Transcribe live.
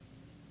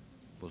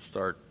We'll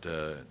start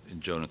in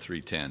Jonah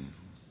 3:10.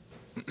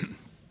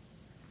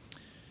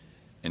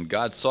 And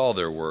God saw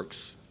their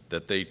works,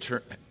 that they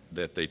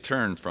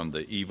turned from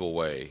the evil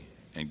way.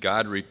 And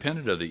God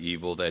repented of the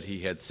evil that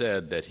he had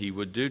said that he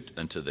would do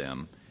unto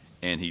them,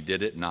 and he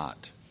did it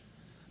not.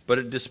 But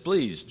it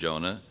displeased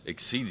Jonah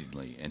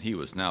exceedingly, and he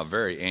was now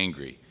very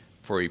angry.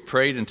 For he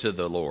prayed unto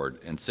the Lord,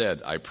 and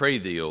said, I pray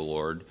thee, O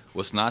Lord,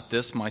 was not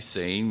this my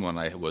saying when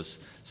I was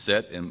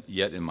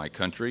yet in my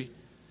country?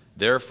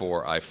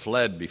 Therefore I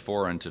fled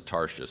before unto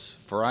Tarshish,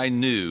 for I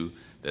knew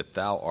that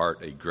thou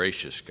art a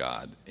gracious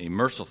God, a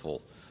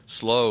merciful,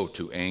 slow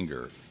to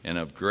anger, and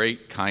of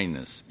great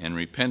kindness, and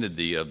repented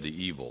thee of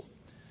the evil.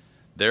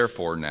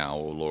 Therefore now,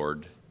 O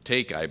Lord,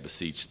 take, I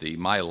beseech thee,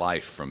 my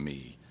life from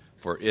me,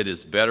 for it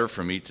is better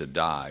for me to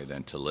die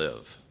than to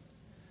live.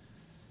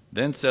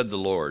 Then said the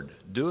Lord,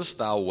 Doest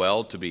thou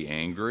well to be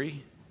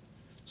angry?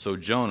 So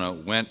Jonah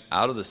went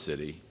out of the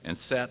city, and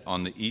sat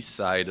on the east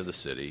side of the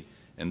city,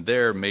 and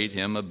there made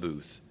him a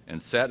booth,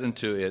 and sat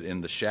into it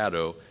in the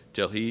shadow,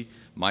 till he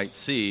might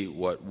see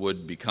what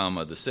would become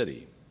of the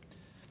city.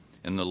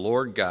 And the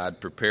Lord God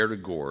prepared a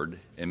gourd,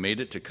 and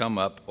made it to come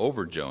up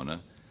over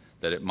Jonah,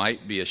 that it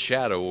might be a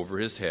shadow over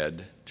his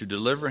head, to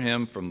deliver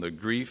him from the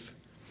grief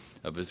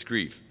of his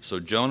grief. So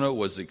Jonah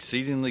was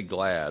exceedingly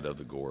glad of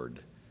the gourd.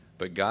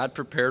 But God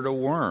prepared a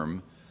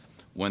worm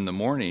when the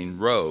morning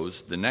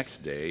rose the next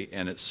day,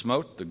 and it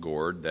smote the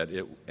gourd that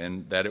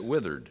it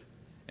withered.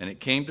 And it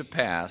came to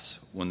pass,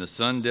 when the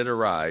sun did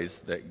arise,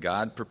 that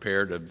God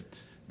prepared a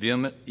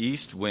vehement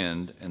east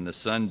wind, and the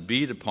sun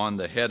beat upon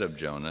the head of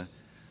Jonah,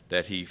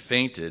 that he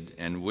fainted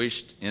and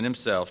wished in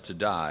himself to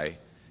die,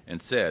 and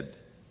said,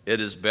 It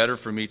is better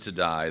for me to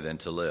die than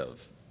to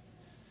live.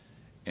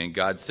 And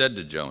God said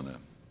to Jonah,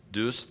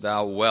 Doest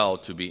thou well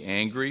to be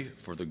angry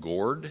for the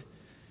gourd?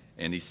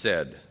 And he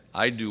said,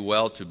 I do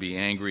well to be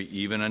angry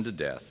even unto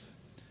death.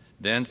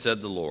 Then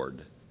said the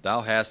Lord,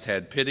 Thou hast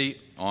had pity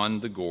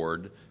on the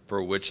gourd,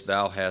 for which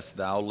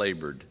thou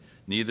labored,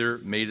 neither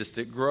madest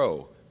it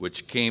grow,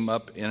 which came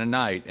up in a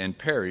night and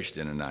perished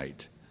in a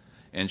night.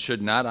 And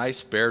should not I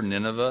spare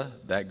Nineveh,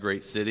 that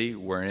great city,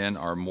 wherein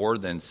are more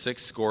than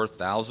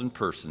 60,000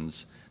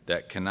 persons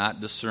that cannot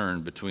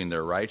discern between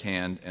their right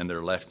hand and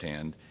their left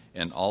hand,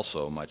 and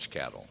also much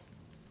cattle?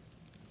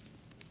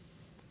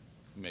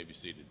 You may be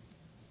seated.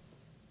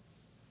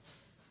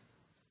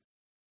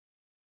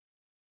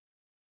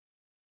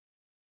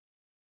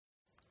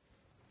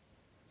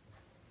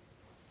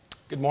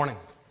 Good morning.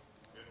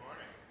 Good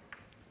morning.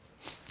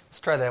 Let's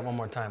try that one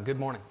more time. Good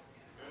morning.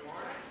 Good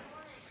morning.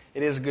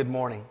 It is a good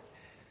morning.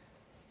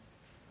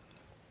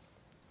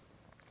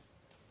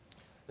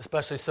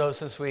 Especially so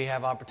since we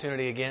have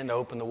opportunity again to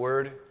open the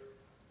Word,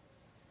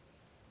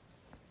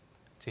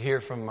 to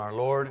hear from our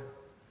Lord,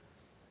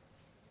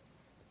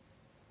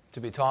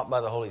 to be taught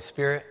by the Holy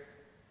Spirit.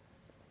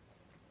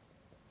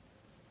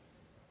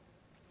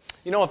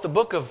 You know, if the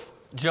book of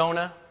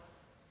Jonah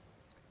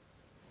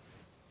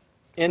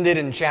ended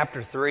in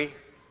chapter 3,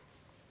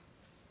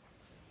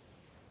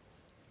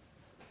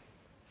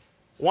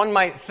 one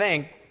might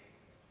think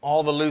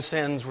all the loose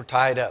ends were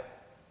tied up.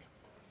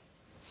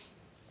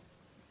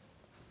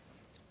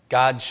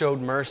 God showed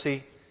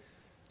mercy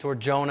toward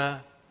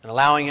Jonah and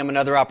allowing him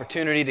another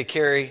opportunity to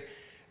carry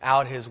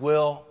out his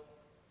will.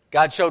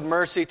 God showed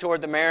mercy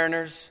toward the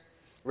mariners,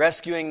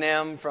 rescuing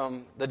them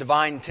from the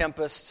divine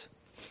tempest.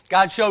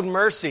 God showed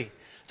mercy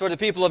toward the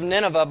people of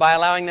Nineveh by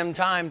allowing them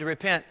time to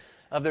repent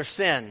of their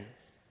sin.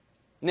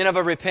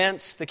 Nineveh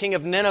repents. The king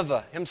of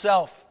Nineveh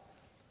himself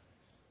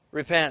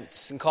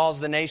repents and calls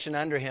the nation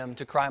under him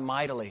to cry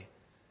mightily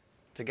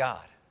to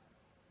God.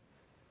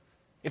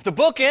 If the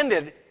book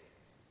ended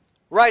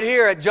right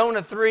here at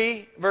Jonah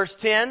 3, verse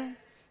 10,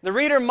 the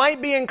reader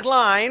might be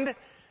inclined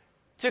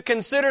to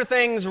consider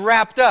things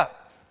wrapped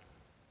up.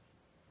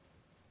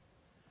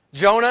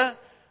 Jonah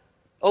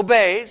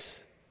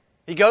obeys.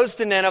 He goes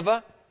to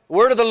Nineveh. The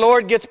word of the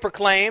Lord gets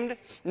proclaimed.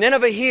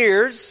 Nineveh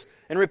hears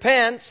and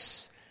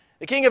repents.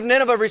 The king of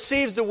Nineveh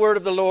receives the word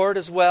of the Lord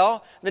as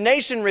well. The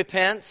nation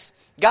repents.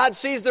 God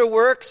sees their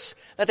works,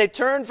 that they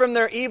turn from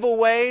their evil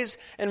ways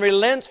and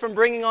relents from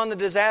bringing on the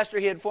disaster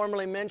he had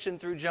formerly mentioned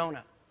through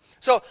Jonah.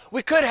 So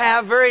we could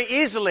have very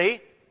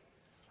easily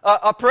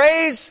a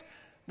praise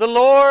the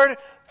Lord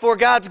for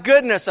God's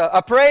goodness,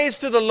 a praise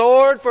to the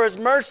Lord for His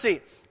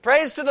mercy,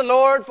 praise to the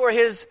Lord for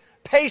His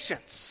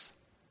patience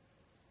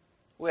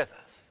with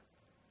us.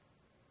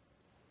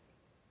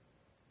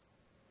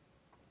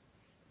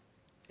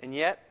 And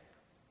yet,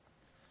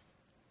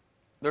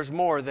 there's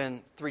more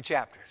than 3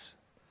 chapters.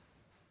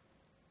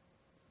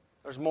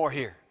 There's more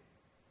here.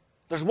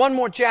 There's one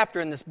more chapter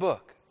in this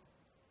book.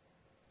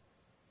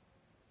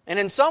 And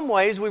in some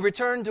ways, we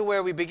return to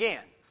where we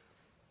began.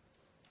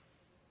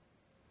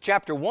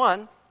 Chapter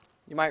 1,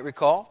 you might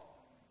recall,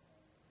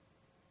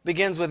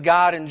 begins with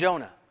God and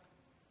Jonah.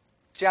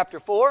 Chapter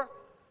 4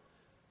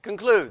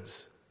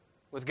 concludes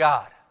with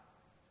God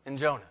and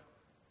Jonah.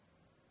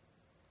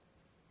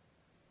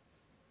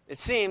 It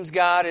seems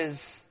God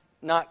is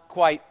not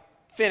quite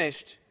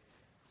finished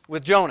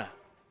with Jonah.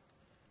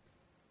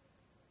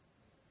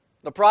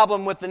 The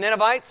problem with the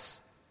Ninevites,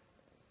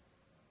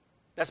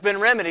 that's been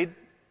remedied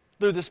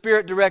through the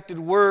Spirit-directed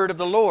word of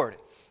the Lord.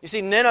 You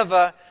see,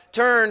 Nineveh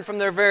turned from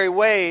their very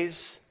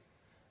ways,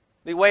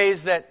 the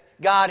ways that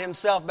God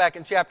Himself back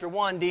in chapter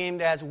 1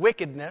 deemed as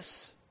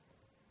wickedness.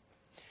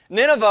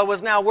 Nineveh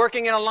was now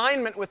working in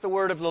alignment with the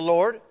word of the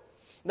Lord.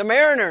 The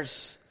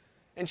mariners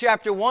in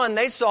chapter 1,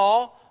 they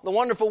saw the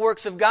wonderful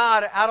works of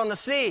God out on the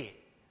sea.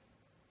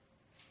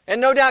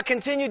 And no doubt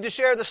continued to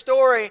share the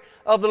story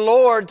of the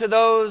Lord to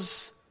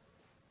those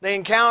they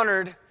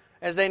encountered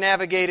as they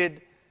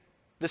navigated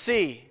the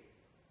sea.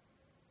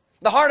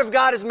 The heart of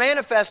God is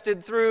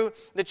manifested through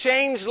the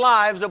changed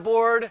lives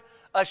aboard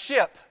a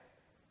ship,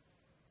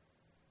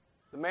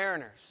 the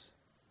mariners.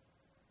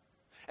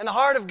 And the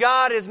heart of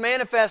God is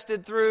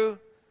manifested through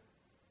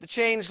the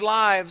changed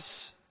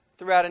lives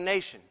throughout a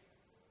nation,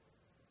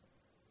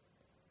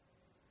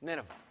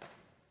 Nineveh.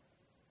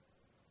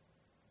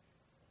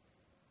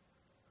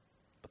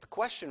 But the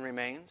question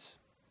remains,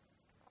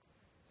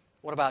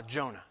 what about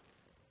Jonah?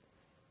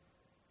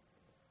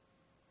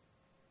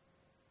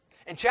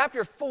 And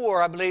chapter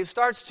 4, I believe,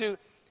 starts to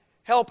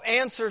help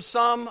answer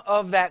some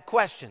of that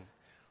question.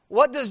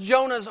 What does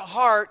Jonah's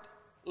heart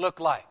look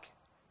like?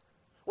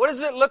 What does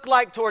it look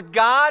like toward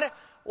God?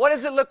 What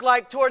does it look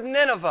like toward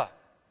Nineveh?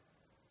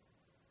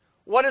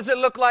 What does it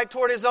look like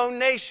toward his own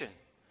nation?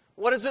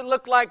 What does it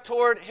look like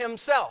toward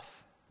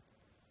himself?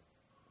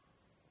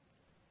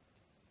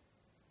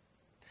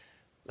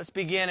 Let's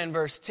begin in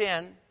verse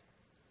 10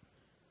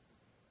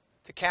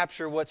 to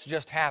capture what's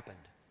just happened.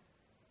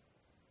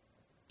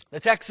 The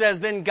text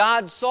says, "Then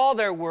God saw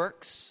their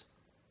works,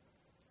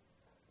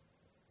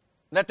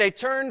 that they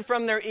turned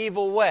from their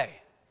evil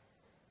way.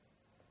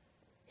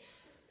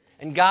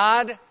 And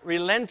God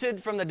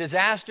relented from the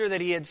disaster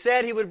that He had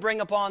said He would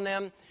bring upon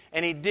them,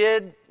 and He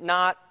did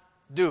not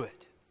do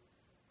it."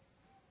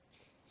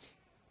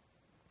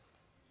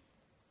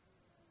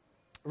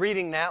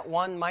 Reading that,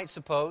 one might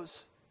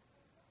suppose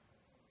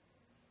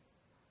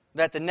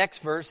that the next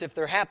verse, if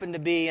there happened to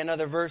be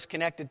another verse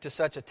connected to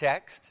such a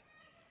text,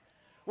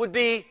 would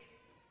be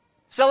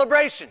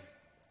celebration,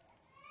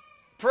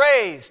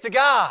 praise to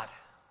God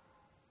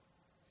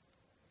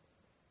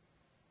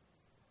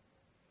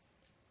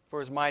for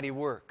His mighty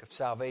work of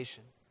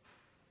salvation.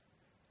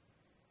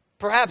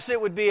 Perhaps it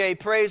would be a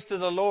praise to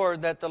the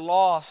Lord that the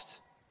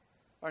lost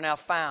are now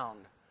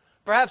found.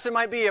 Perhaps it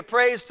might be a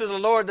praise to the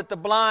Lord that the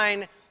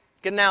blind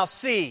can now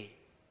see.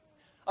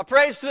 A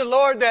praise to the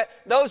Lord that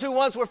those who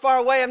once were far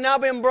away have now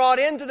been brought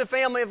into the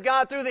family of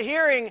God through the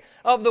hearing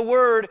of the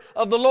word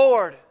of the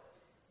Lord.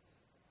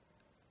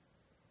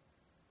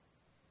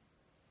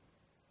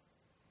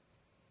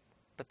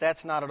 But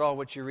that's not at all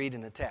what you read in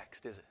the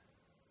text, is it?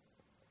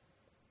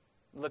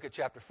 Look at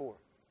chapter 4,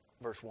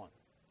 verse 1.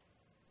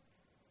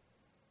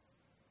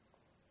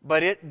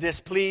 "But it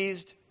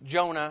displeased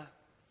Jonah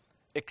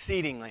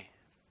exceedingly,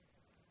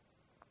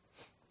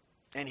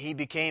 and he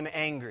became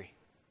angry."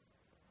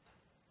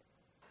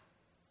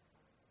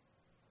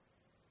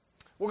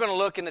 We're going to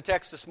look in the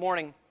text this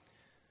morning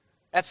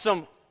at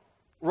some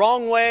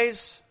wrong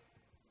ways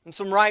and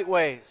some right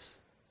ways.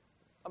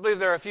 I believe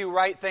there are a few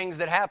right things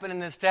that happen in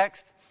this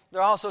text. There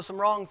are also some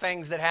wrong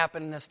things that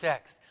happen in this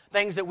text,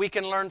 things that we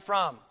can learn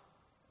from.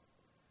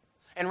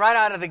 And right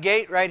out of the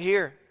gate, right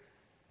here,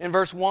 in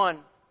verse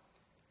 1,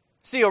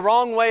 see a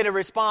wrong way to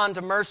respond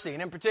to mercy,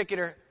 and in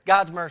particular,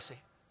 God's mercy.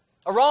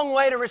 A wrong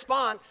way to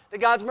respond to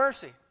God's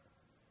mercy.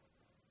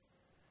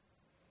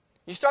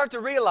 You start to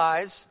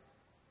realize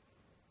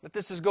that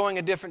this is going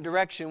a different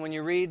direction when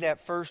you read that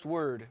first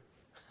word,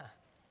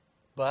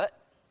 but.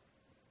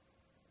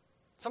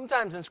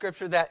 Sometimes in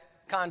Scripture that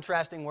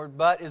contrasting word,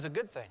 but, is a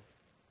good thing.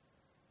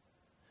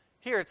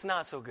 Here it's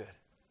not so good.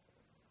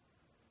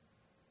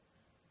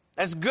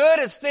 As good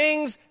as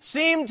things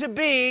seem to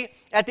be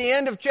at the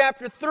end of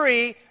chapter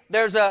 3,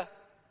 there's a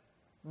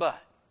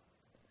but.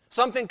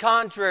 Something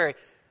contrary,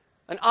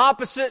 an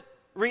opposite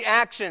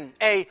reaction,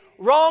 a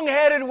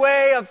wrong-headed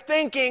way of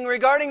thinking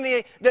regarding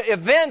the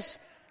events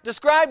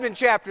described in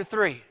chapter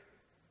 3.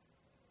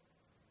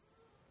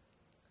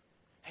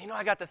 And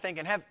I got to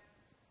thinking, have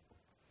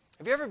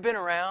you ever been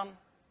around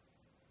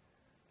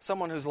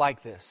someone who's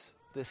like this?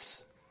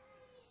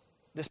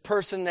 This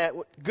person that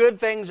good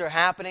things are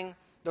happening,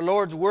 the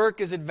Lord's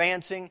work is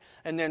advancing,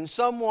 and then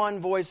someone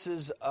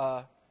voices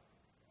a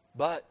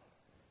but.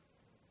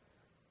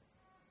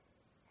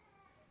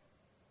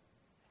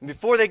 And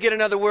before they get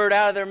another word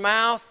out of their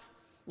mouth,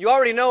 you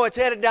already know it's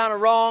headed down a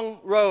wrong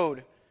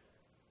road.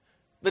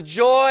 The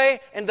joy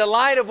and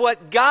delight of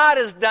what God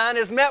has done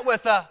is met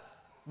with a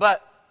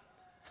but.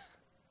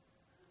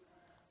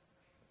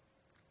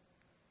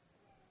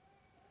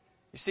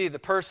 You see, the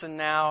person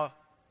now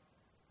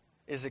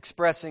is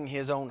expressing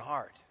his own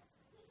heart.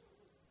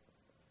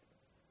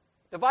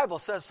 The Bible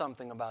says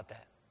something about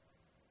that.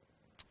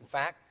 In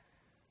fact,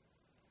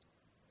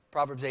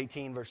 Proverbs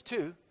 18, verse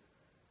 2,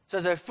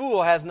 says, "A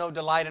fool has no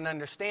delight in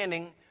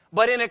understanding,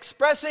 but in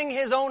expressing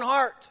his own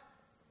heart."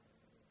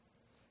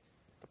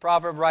 The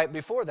proverb right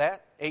before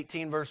that,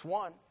 18, verse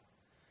 1,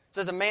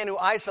 says, "A man who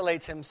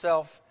isolates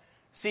himself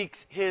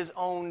seeks his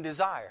own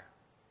desire.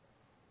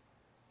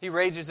 He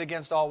rages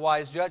against all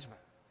wise judgment.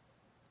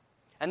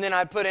 And then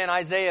I put in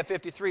Isaiah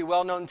 53,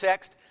 well-known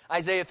text,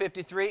 Isaiah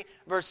 53,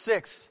 verse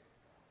 6.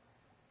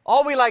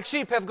 All we like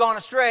sheep have gone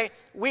astray.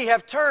 We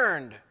have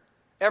turned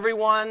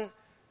everyone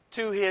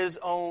to his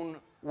own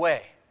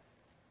way.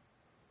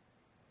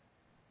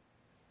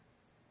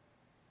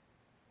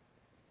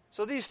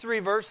 So these three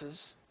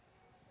verses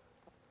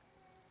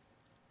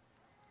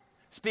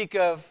speak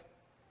of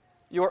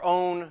your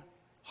own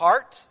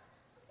heart,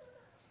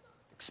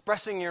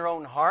 expressing your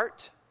own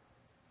heart,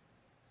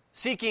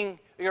 seeking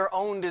your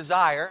own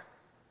desire,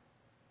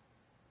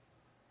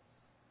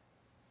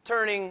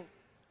 turning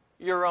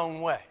your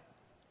own way.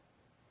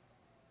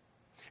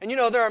 And you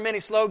know, there are many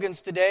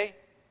slogans today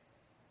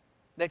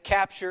that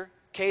cater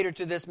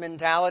to this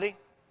mentality.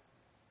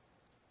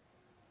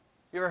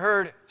 You ever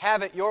heard,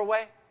 "Have it your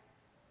way"?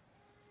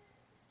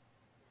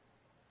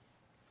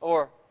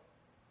 Or,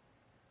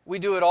 "We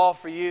do it all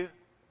for you."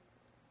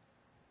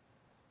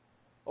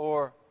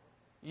 Or,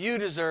 "You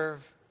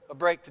deserve a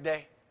break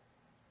today."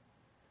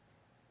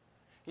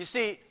 You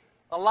see,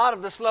 a lot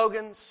of the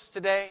slogans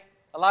today,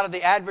 a lot of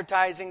the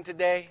advertising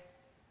today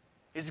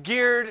is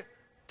geared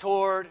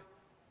toward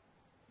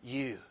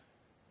you.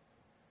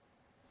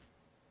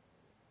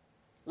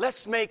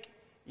 Let's make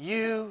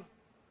you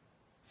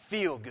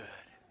feel good.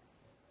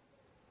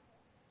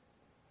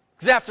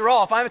 Because after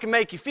all, if I can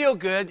make you feel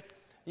good,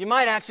 you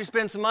might actually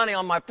spend some money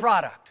on my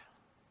product.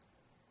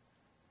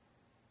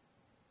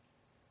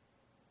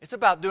 It's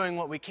about doing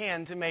what we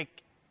can to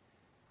make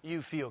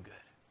you feel good.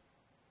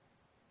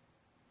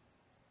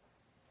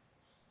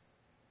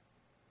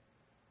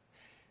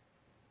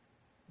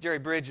 Jerry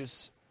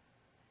Bridges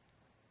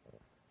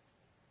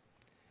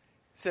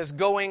says,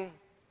 going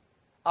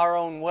our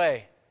own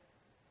way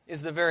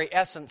is the very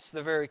essence,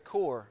 the very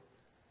core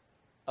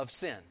of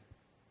sin.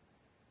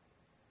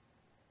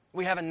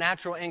 We have a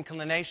natural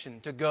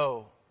inclination to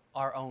go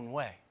our own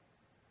way.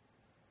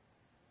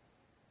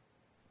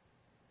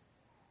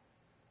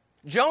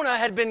 Jonah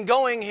had been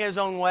going his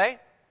own way,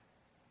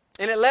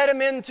 and it led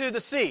him into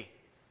the sea,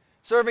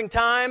 serving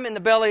time in the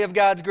belly of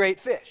God's great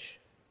fish.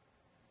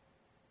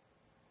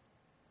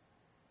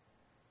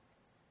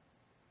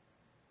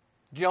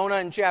 Jonah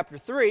in chapter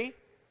 3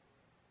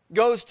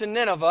 goes to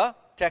Nineveh,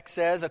 text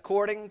says,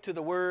 according to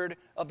the word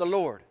of the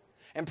Lord,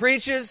 and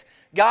preaches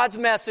God's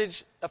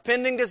message of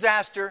pending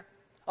disaster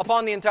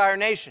upon the entire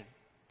nation.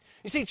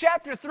 You see,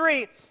 chapter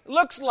 3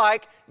 looks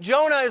like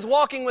Jonah is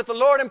walking with the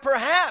Lord, and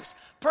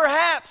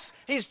perhaps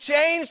he's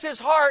changed his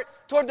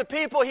heart toward the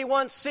people he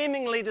once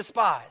seemingly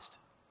despised.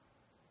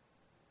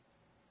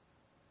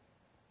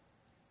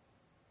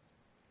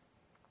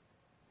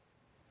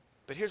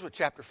 But here's what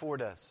chapter 4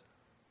 does.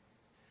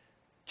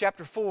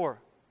 Chapter 4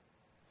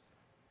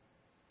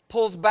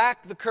 pulls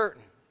back the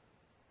curtain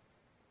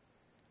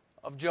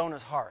of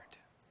Jonah's heart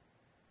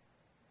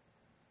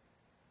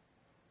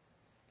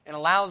and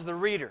allows the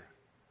reader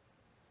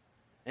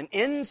an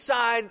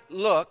inside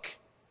look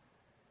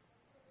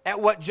at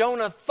what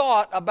Jonah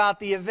thought about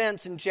the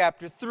events in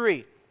chapter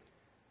 3.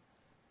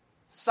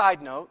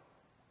 Side note,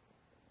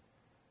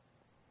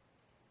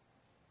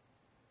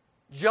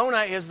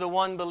 Jonah is the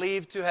one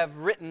believed to have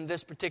written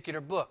this particular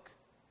book.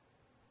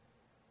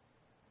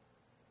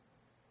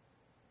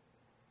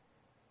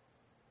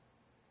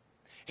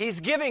 He's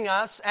giving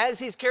us, as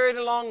he's carried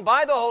along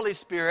by the Holy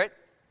Spirit,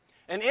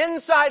 an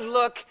inside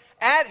look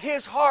at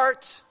his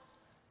heart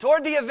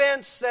toward the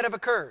events that have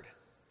occurred.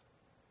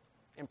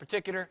 In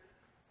particular,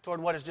 toward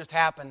what has just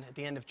happened at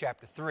the end of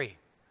chapter 3.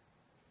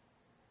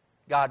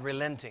 God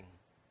relenting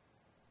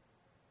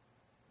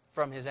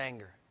from his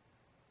anger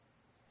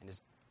and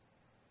his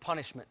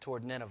punishment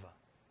toward Nineveh.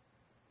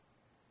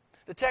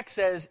 The text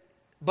says,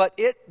 "But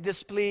it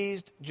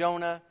displeased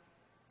Jonah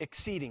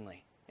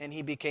exceedingly, and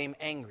he became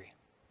angry."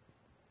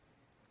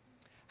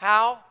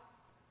 How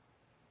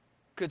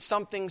could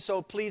something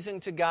so pleasing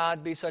to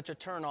God be such a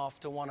turnoff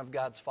to one of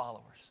God's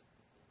followers?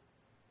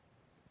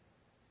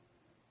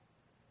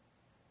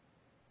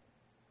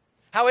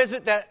 How is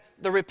it that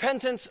the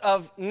repentance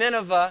of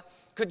Nineveh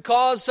could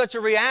cause such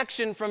a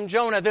reaction from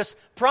Jonah, this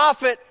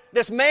prophet,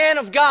 this man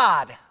of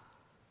God?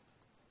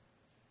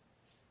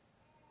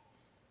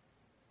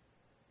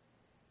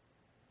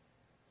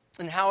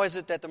 And how is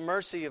it that the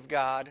mercy of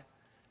God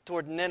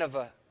toward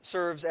Nineveh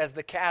serves as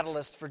the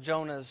catalyst for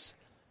Jonah's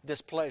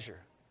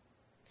displeasure?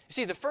 You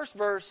see, the first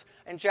verse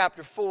in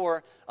chapter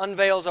 4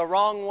 unveils a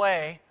wrong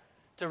way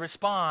to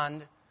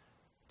respond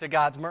to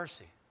God's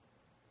mercy.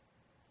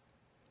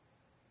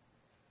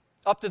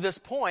 Up to this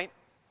point,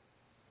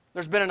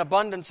 there's been an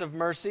abundance of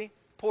mercy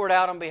poured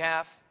out on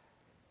behalf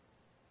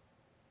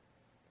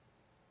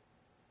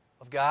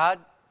of God.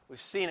 We've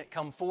seen it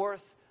come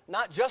forth,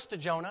 not just to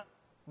Jonah,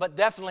 but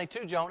definitely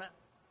to Jonah.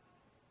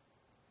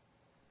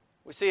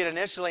 We see it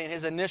initially in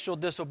his initial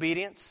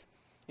disobedience.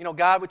 You know,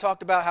 we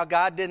talked about how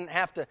God didn't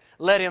have to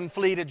let him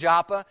flee to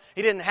Joppa.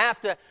 He didn't have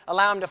to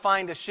allow him to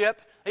find a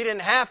ship. He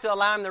didn't have to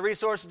allow him the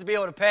resources to be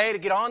able to pay to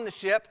get on the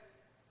ship.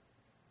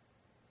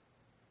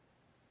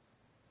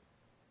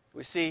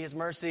 We see His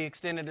mercy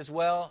extended as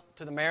well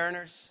to the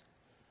mariners.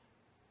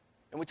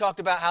 And we talked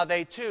about how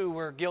they too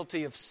were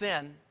guilty of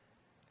sin.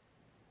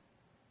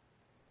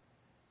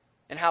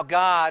 And how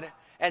God,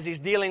 as He's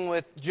dealing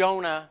with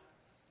Jonah,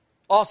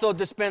 also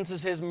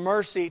dispenses His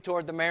mercy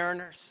toward the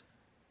mariners.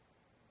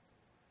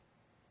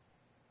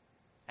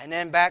 And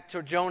then back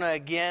to Jonah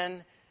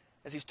again,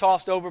 as he's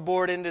tossed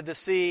overboard into the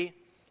sea.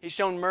 He's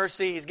shown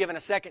mercy. He's given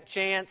a second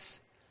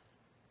chance.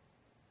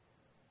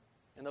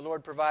 And the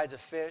Lord provides a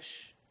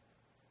fish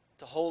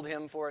to hold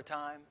him for a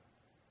time.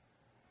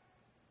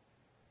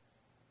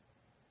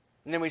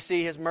 And then we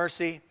see His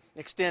mercy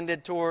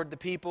extended toward the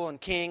people and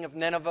king of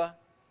Nineveh.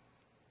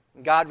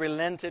 And God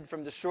relented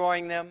from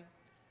destroying them,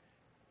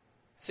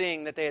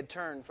 seeing that they had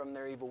turned from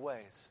their evil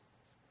ways.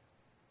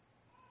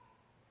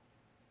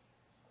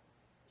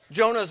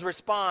 Jonah's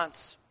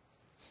response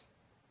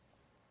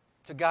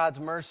to God's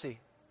mercy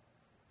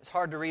is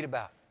hard to read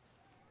about.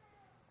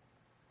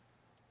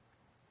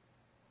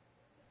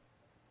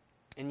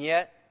 And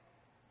yet,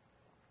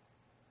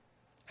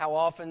 how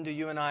often do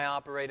you and I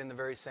operate in the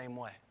very same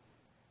way?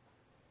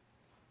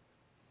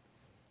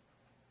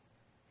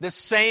 This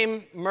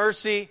same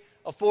mercy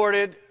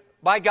afforded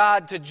by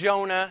God to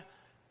Jonah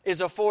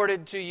is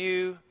afforded to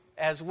you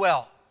as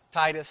well.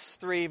 Titus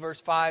 3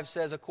 verse 5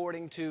 says,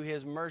 according to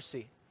His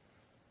mercy,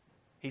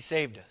 He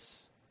saved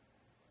us,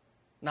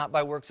 not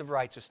by works of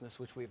righteousness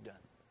which we've done.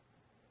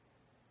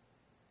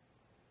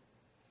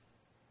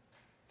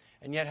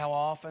 And yet how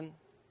often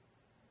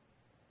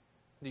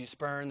do you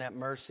spurn that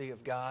mercy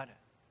of God?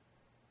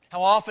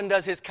 How often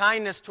does His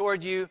kindness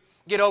toward you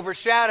get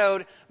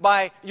overshadowed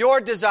by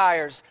your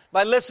desires,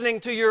 by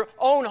listening to your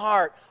own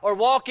heart or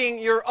walking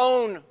your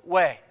own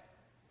way?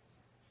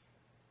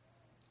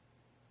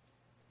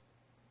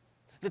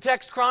 The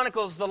text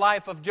chronicles the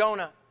life of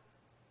Jonah,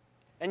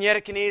 and yet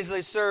it can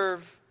easily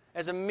serve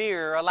as a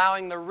mirror,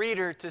 allowing the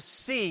reader to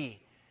see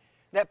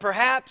that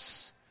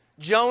perhaps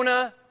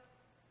Jonah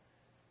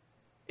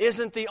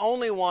isn't the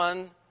only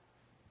one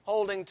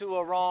holding to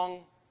a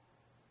wrong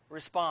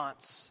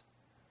response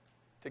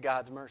to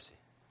God's mercy.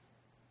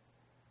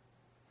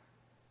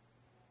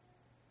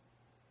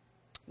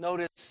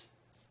 Notice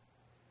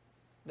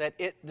that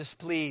it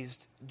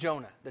displeased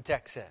Jonah, the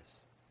text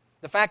says.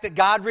 The fact that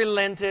God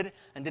relented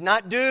and did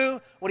not do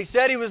what He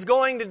said He was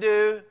going to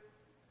do,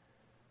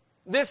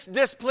 this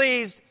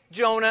displeased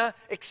Jonah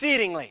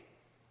exceedingly.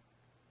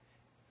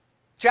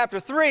 Chapter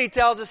 3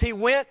 tells us he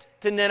went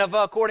to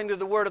Nineveh according to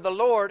the word of the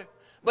Lord,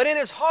 but in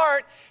his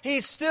heart he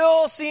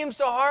still seems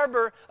to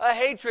harbor a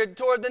hatred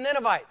toward the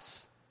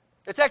Ninevites.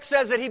 The text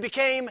says that he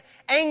became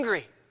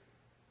angry.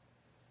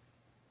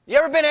 You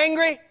ever been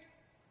angry?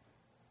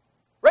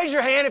 Raise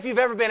your hand if you've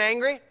ever been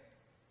angry.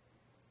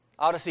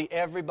 I ought to see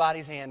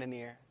everybody's hand in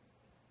the air.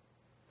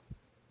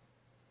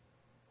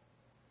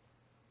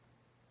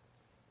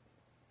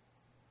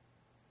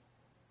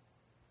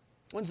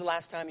 When's the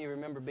last time you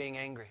remember being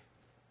angry?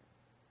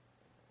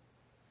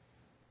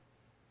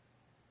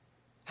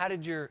 How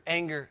did your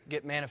anger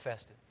get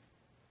manifested?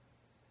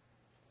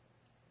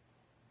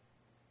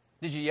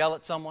 Did you yell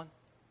at someone?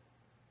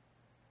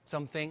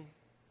 Something?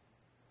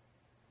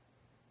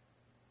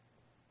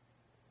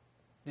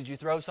 Did you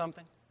throw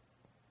something?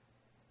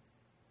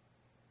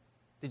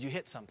 Did you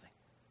hit something?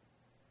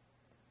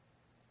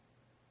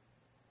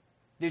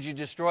 Did you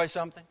destroy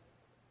something?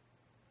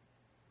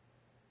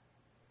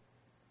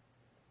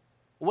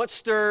 What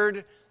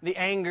stirred the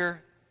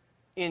anger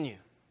in you?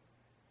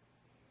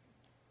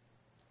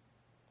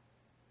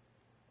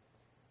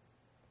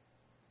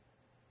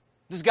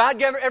 Does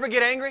God ever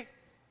get angry?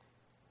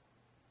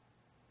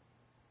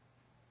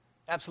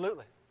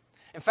 Absolutely.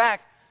 In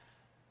fact,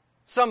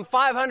 some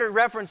 500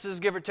 references,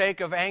 give or take,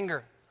 of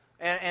anger.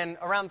 And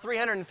around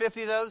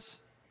 350 of those,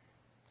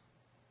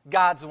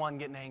 God's the one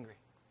getting angry.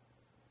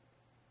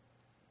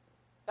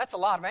 That's a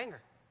lot of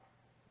anger.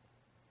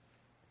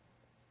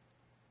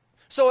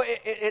 So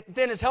it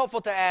then is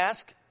helpful to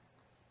ask,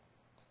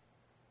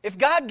 if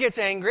God gets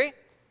angry,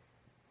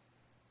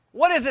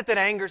 what is it that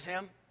angers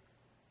Him?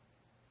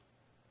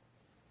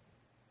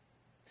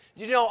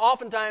 Do you know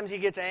oftentimes He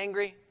gets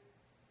angry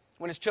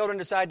when His children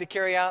decide to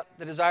carry out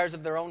the desires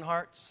of their own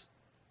hearts?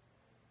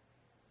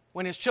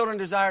 When His children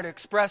desire to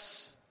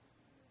express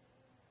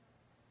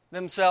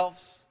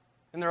themselves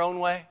in their own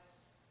way?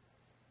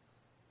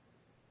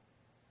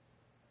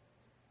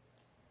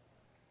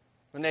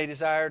 When they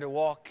desire to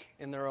walk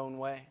in their own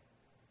way?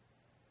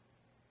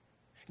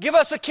 Give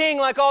us a king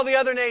like all the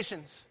other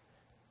nations.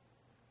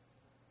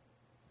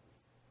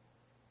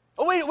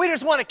 Oh, we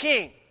just want a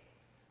king.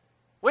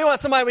 We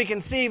want somebody we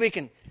can see, we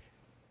can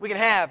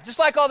have, just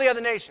like all the other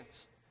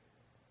nations.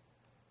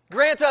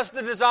 Grant us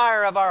the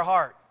desire of our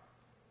heart.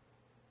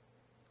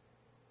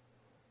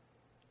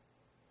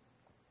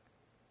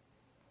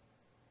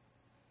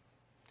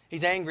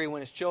 He's angry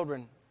when His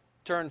children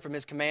turn from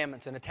His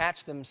commandments and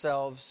attach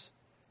themselves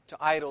to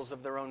idols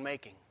of their own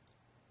making.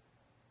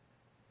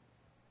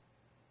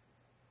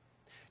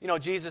 You know,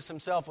 Jesus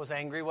Himself was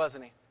angry,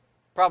 wasn't He?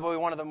 Probably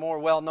one of the more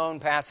well-known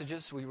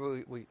passages we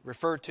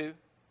refer to.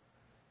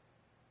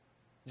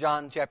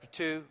 John chapter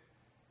 2,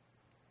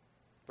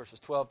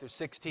 verses 12 through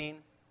 16.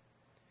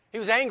 He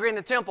was angry in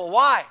the temple.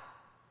 Why?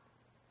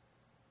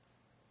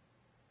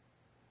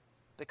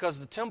 Because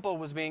the temple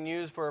was being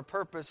used for a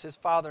purpose his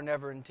Father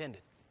never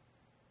intended.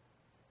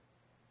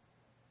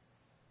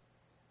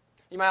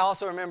 You might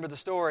also remember the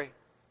story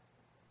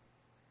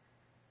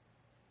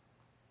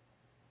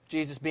of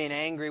Jesus being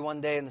angry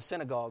one day in the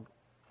synagogue.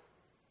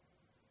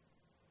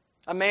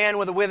 A man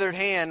with a withered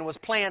hand was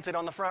planted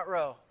on the front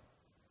row.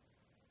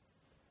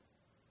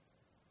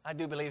 I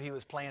do believe he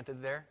was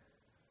planted there.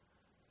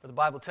 For the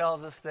Bible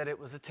tells us that it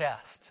was a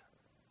test.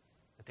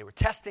 That they were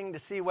testing to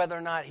see whether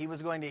or not he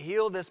was going to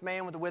heal this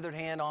man with a withered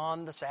hand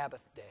on the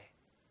Sabbath day.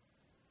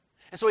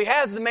 And so he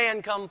has the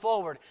man come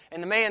forward,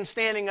 and the man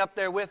standing up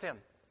there with him.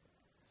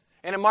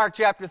 And in Mark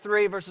chapter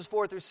 3, verses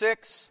 4 through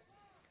 6,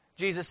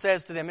 Jesus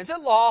says to them, "Is it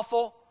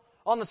lawful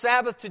on the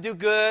Sabbath to do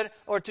good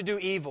or to do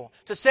evil?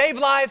 To save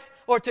life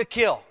or to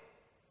kill?"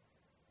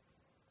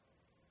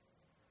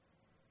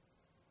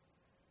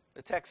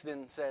 The text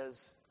then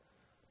says,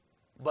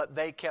 "But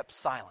they kept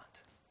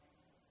silent.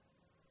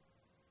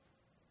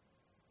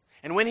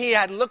 And when he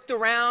had looked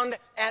around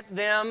at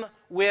them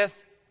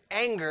with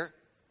anger,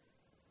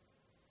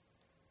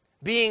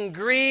 being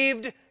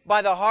grieved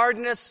by the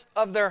hardness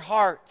of their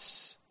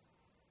hearts,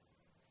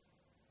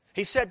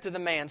 he said to the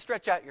man,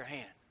 'Stretch out your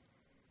hand.'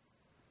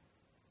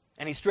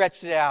 And he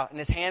stretched it out, and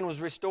his hand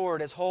was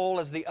restored as whole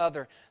as the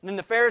other. And then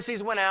the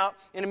Pharisees went out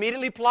and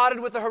immediately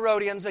plotted with the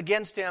Herodians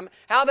against him,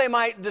 how they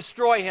might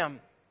destroy him.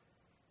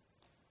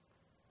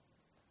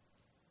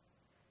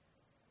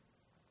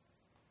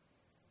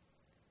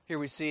 Here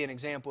we see an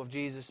example of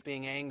Jesus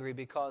being angry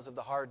because of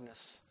the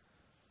hardness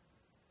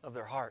of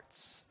their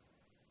hearts.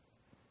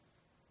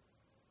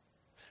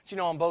 But you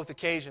know, on both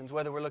occasions,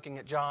 whether we're looking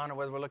at John or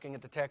whether we're looking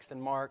at the text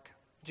in Mark,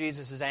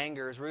 Jesus'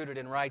 anger is rooted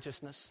in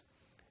righteousness.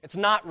 It's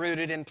not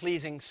rooted in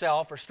pleasing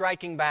self or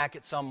striking back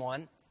at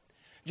someone.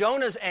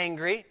 Jonah's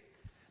angry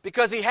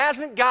because he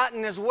hasn't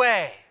gotten his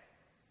way.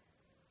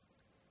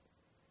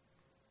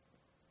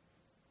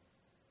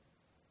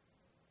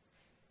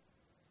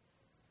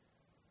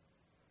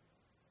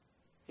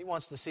 He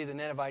wants to see the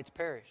Ninevites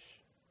perish.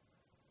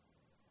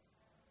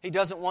 He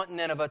doesn't want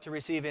Nineveh to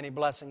receive any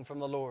blessing from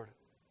the Lord.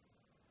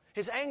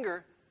 His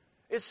anger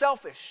is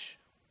selfish.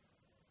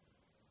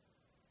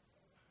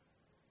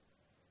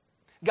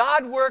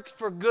 God worked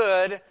for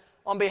good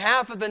on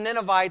behalf of the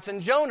Ninevites,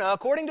 and Jonah,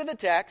 according to the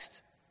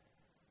text,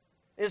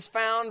 is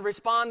found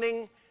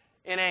responding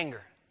in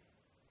anger.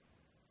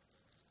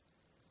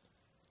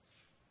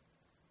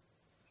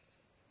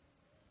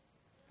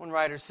 One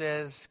writer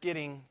says,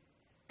 getting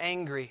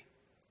angry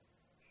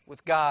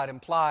with God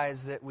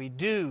implies that we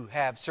do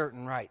have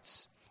certain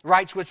rights.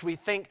 Rights which we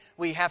think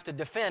we have to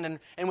defend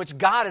and which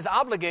God is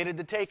obligated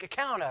to take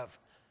account of.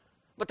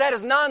 But that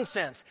is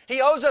nonsense.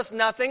 He owes us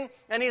nothing,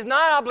 and He's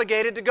not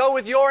obligated to go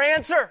with your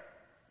answer.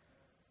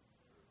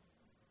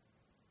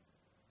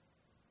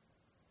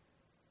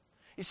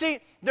 You see,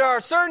 there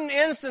are certain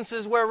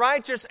instances where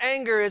righteous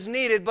anger is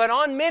needed, but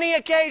on many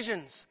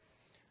occasions,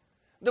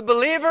 the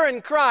believer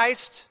in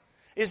Christ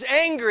is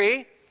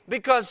angry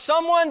because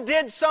someone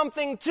did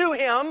something to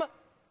him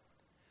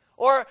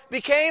or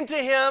became to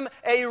him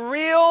a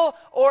real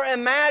or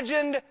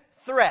imagined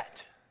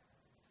threat.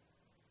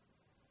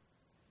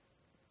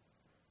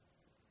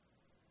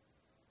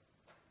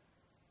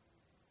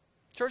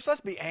 Church,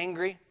 let's be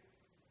angry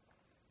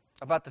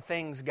about the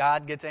things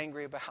God gets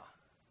angry about.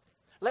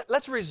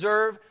 Let's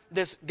reserve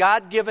this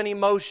God-given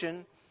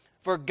emotion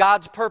for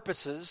God's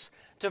purposes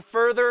to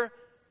further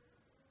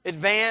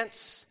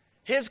advance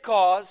His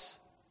cause,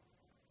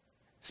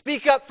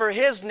 speak up for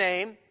His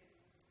name.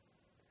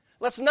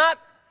 Let's not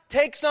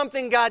take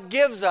something God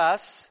gives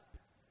us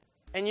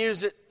and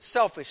use it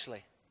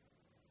selfishly.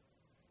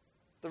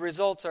 The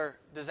results are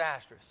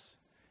disastrous,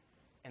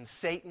 and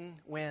Satan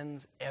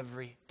wins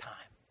every time.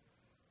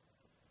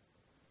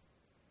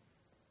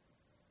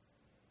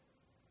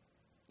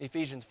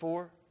 Ephesians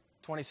 4,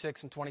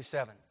 26 and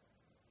 27.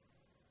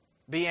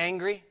 Be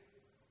angry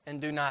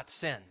and do not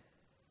sin.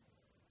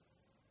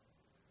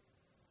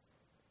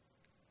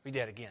 Read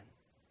that again.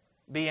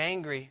 Be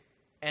angry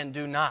and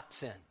do not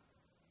sin.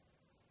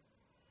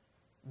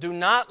 Do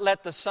not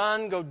let the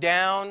sun go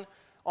down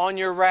on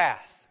your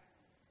wrath,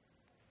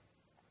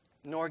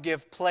 nor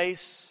give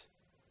place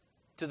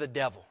to the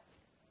devil.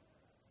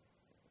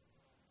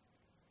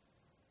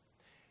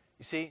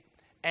 You see,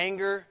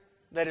 anger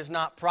that is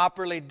not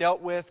properly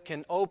dealt with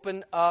can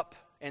open up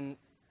and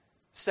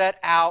set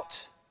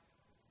out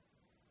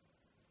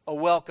a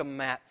welcome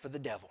mat for the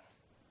devil.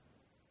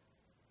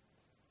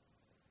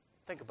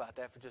 Think about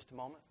that for just a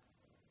moment.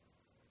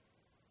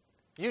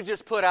 You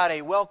just put out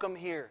a welcome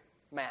here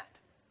mat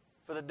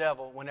for the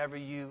devil whenever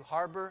you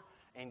harbor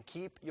and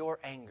keep your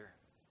anger.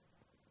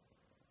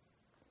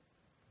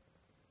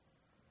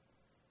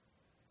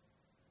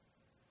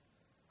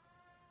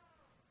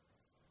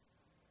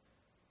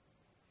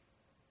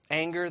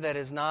 Anger that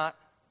is not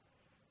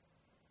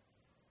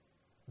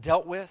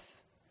dealt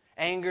with,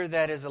 anger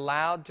that is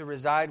allowed to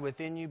reside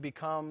within you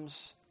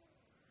becomes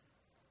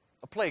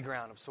a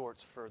playground of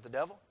sorts for the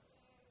devil.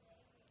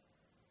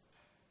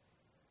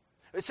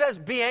 It says,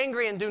 be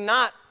angry and do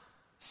not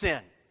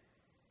sin.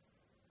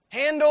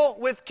 Handle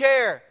with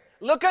care.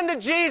 Look unto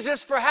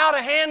Jesus for how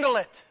to handle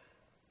it.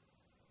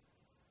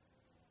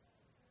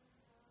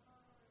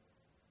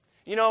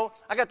 You know,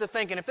 I got to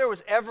thinking, if there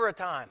was ever a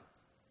time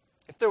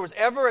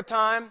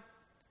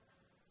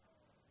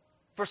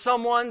for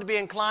someone to be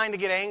inclined to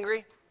get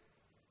angry,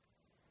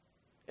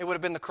 it would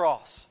have been the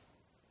cross.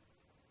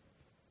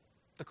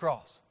 The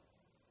cross.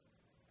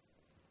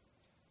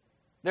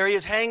 There he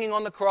is hanging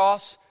on the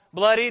cross,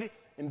 bloodied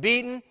and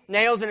beaten,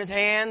 nails in his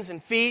hands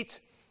and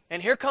feet.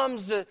 And here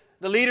comes the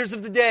leaders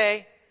of the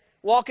day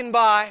walking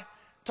by,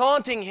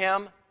 taunting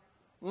him,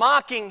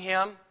 mocking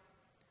him,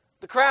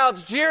 the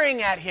crowd's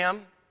jeering at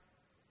him.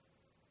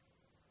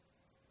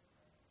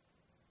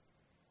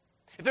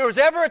 If there was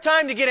ever a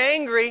time to get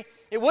angry,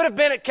 it would have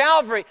been at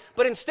Calvary.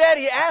 But instead,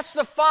 he asks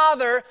the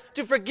Father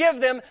to forgive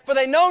them, for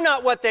they know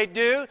not what they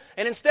do.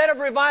 And instead of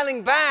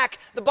reviling back,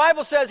 the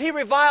Bible says he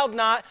reviled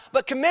not,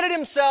 but committed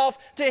himself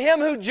to him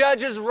who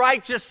judges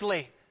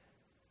righteously.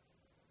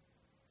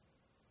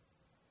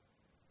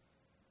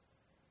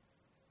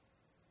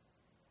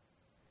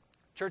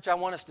 Church, I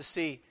want us to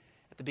see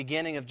at the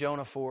beginning of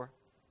Jonah 4,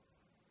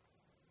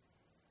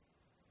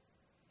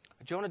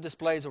 Jonah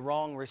displays a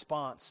wrong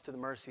response to the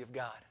mercy of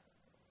God.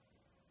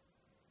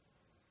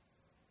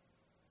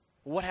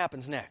 What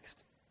happens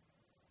next?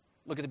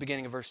 Look at the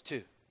beginning of verse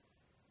 2.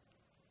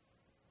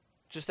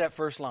 Just that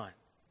first line.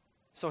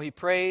 So he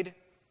prayed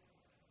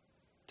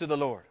to the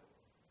Lord.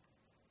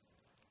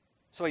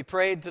 So he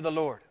prayed to the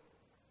Lord.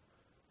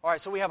 All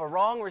right, so we have a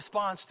wrong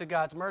response to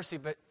God's mercy,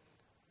 but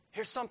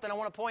here's something I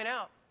want to point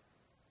out.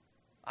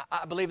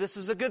 I believe this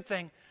is a good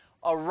thing.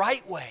 A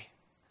right way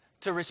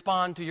to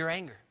respond to your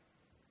anger.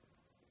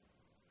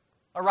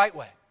 A right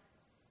way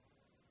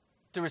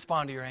to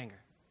respond to your anger.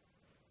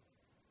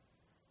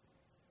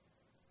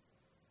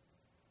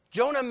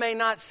 Jonah may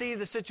not see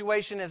the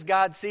situation as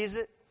God sees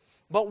it,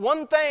 but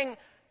one thing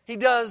he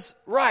does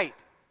right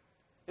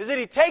is that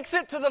he takes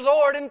it to the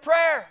Lord in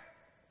prayer.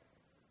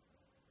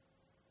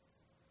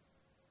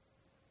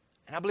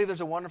 And I believe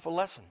there's a wonderful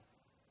lesson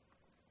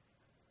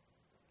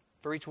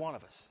for each one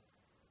of us.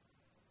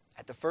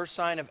 At the first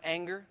sign of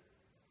anger,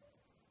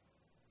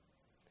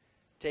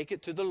 take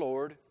it to the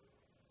Lord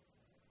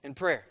in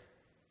prayer.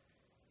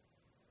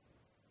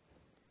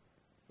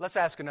 Let's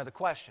ask another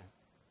question.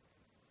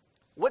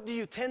 What do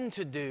you tend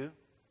to do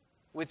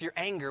with your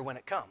anger when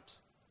it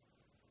comes?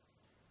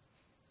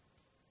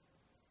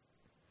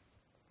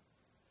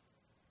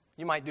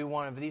 You might do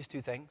one of these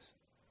two things.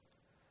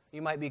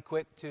 You might be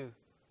quick to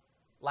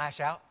lash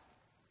out,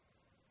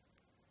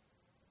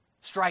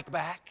 strike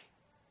back,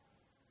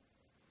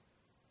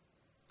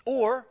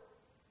 or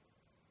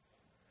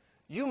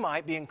you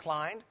might be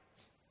inclined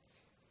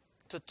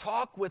to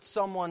talk with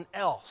someone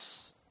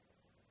else,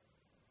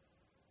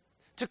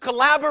 to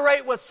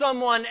collaborate with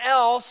someone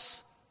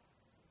else,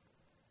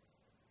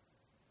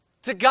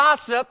 to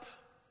gossip,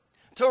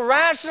 to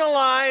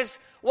rationalize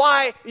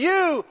why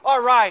you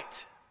are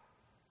right,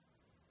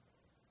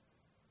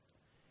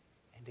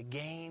 and to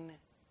gain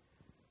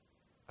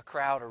a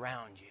crowd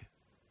around you.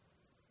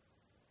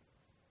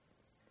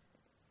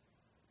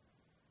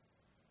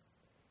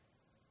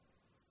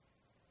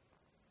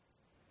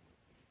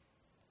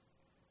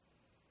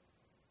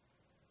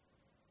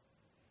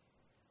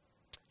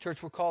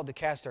 Church, we're called to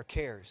cast our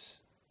cares.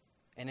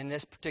 And in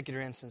this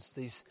particular instance,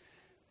 these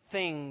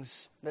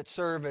things that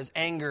serve as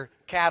anger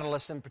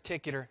catalysts in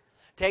particular,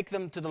 take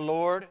them to the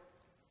Lord.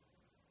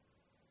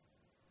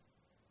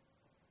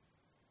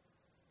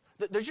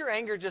 Does your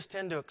anger just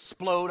tend to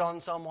explode on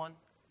someone?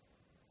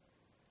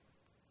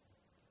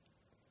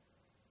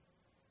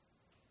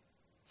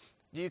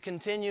 Do you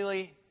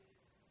continually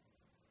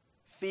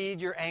feed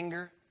your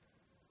anger,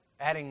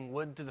 adding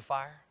wood to the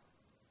fire?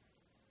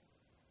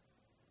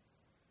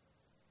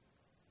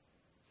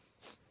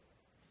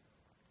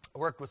 I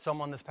worked with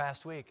someone this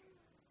past week.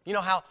 You know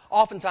how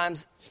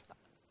oftentimes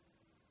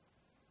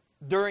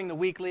during the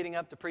week leading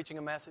up to preaching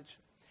a message,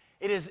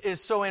 it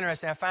is so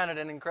interesting. I found it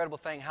an incredible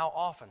thing how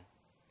often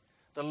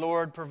the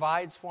Lord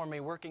provides for me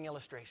working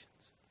illustrations.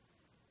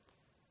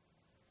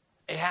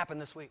 It happened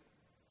this week.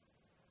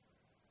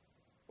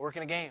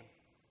 Working a game.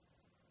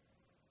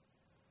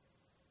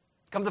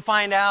 Come to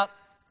find out,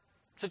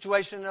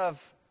 situation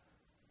of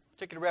a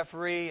particular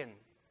referee and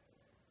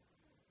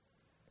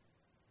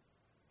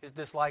his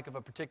dislike of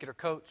a particular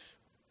coach,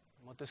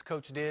 and what this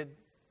coach did.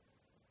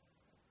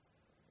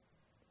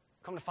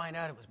 Come to find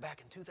out it was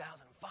back in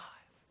 2005.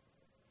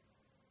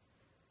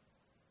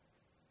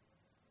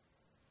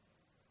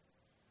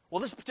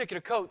 Well, this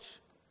particular coach,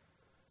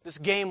 this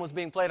game was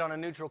being played on a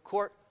neutral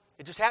court.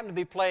 It just happened to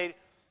be played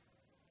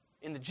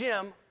in the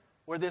gym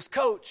where this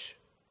coach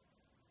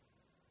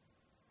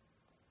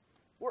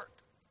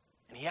worked.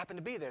 And he happened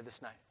to be there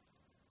this night.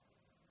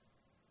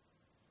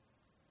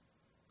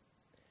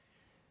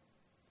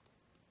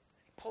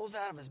 Pulls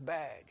out of his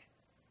bag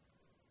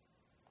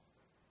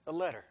a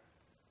letter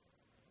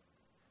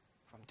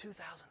from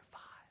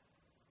 2005.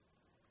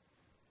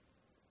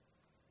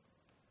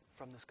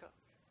 from this coach.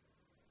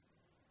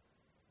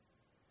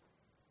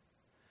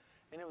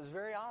 And it was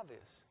very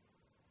obvious,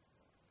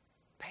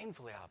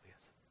 painfully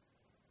obvious,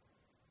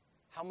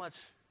 how much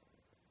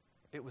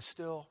it was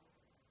still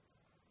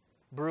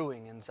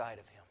brewing inside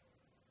of him.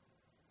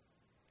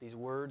 These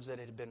words that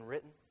had been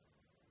written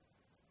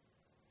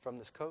from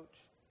this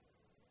coach,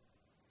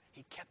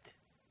 he kept it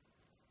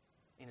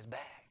in his bag.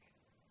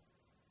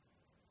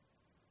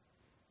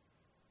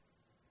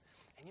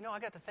 And you know, I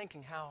got to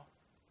thinking how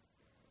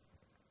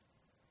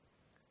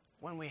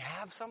when we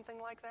have something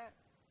like that,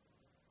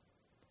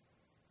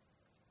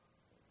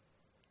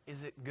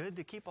 is it good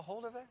to keep a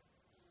hold of it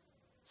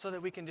so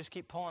that we can just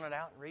keep pulling it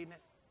out and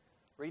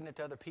reading it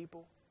to other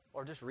people,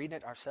 or just reading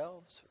it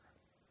ourselves?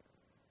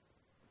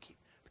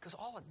 Because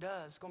all it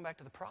does, going back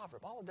to the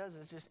proverb, all it does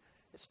is just,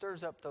 it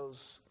stirs up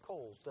those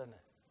coals, doesn't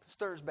it? It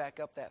stirs back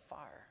up that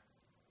fire.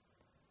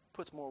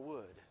 Puts more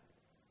wood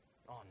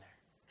on there.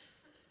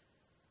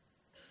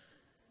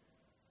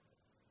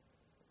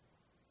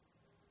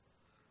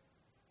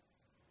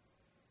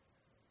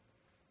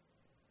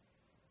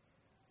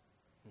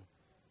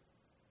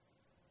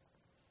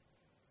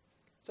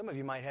 Some of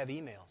you might have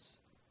emails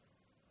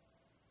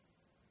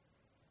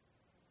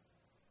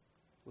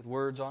with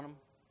words on them.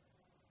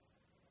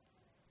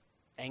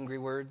 Angry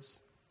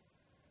words.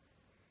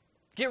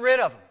 Get rid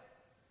of them.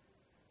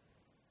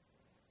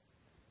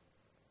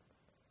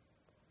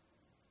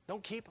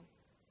 Don't keep them.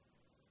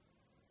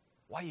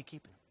 Why are you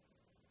keeping them?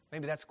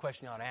 Maybe that's a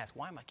question you ought to ask.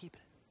 Why am I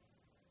keeping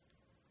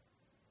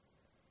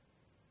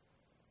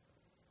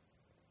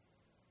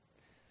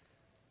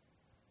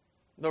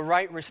it? The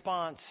right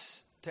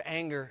response to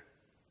anger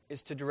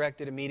is to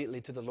direct it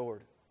immediately to the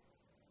Lord.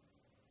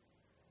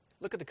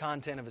 Look at the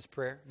content of his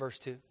prayer, verse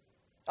 2.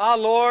 Ah,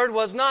 Lord,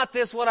 was not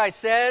this what I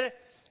said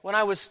when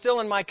I was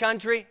still in my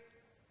country?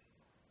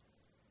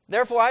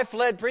 Therefore I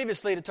fled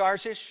previously to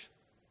Tarshish.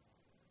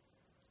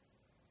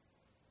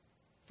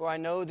 For I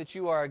know that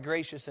you are a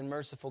gracious and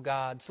merciful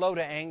God, slow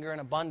to anger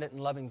and abundant in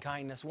loving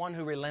kindness, one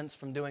who relents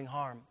from doing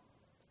harm.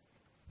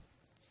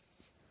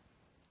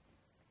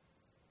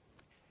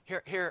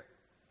 Here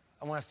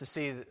I want us to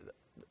see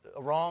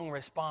a wrong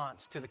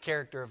response to the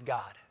character of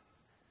God.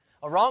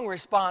 A wrong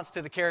response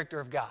to the character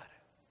of God.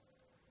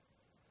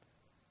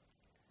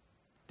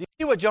 Do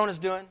you see what Jonah's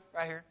doing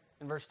right here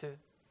in verse 2?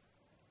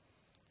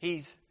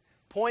 He's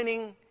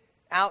pointing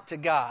out to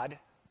God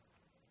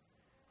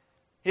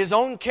his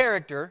own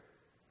character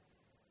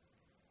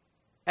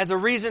as a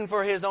reason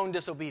for his own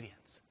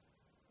disobedience.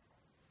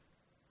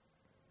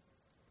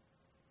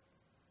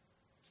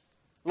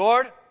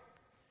 Lord,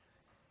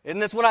 isn't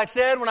this what I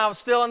said when I was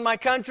still in my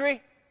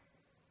country?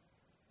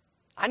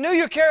 I knew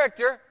your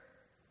character,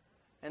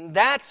 and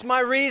that's my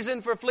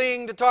reason for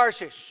fleeing to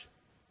Tarshish.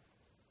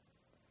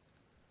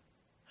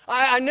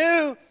 I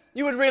knew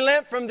you would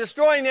relent from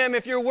destroying them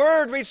if your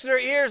word reached their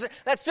ears.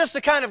 That's just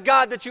the kind of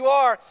God that you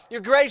are.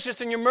 You're gracious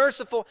and you're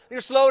merciful.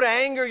 You're slow to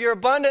anger. You're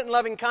abundant in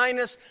loving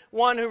kindness,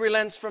 one who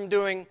relents from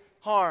doing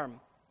harm.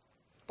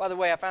 By the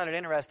way, I found it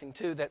interesting,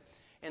 too, that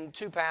in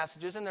two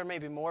passages, and there may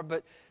be more,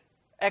 but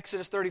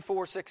Exodus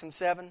 34, 6 and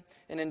 7,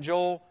 and in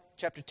Joel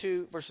chapter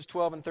 2, verses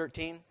 12 and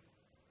 13,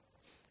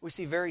 we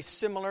see very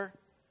similar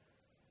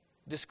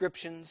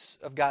descriptions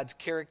of God's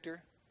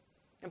character.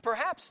 And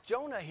perhaps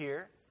Jonah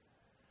here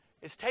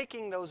is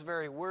taking those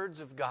very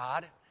words of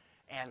God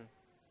and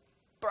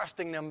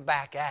thrusting them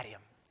back at him.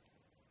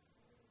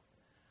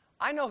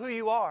 I know who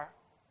you are,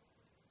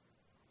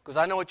 because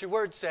I know what your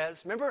word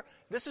says. Remember,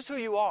 this is who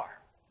you are.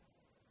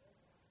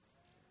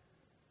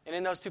 And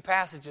in those two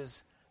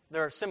passages,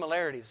 there are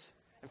similarities.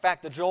 In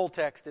fact, the Joel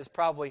text is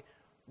probably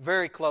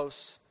very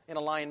close in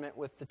alignment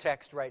with the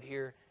text right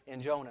here in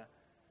Jonah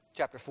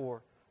chapter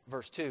 4,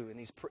 verse 2,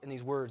 in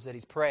these words that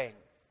he's praying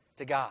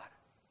to God.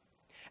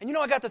 And you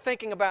know, I got to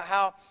thinking about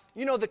how,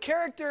 you know, the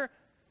character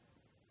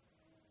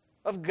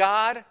of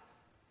God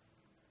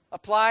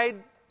applied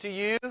to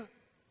you,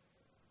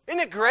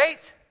 isn't it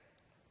great?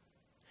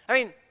 I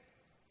mean,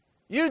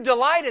 you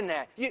delight in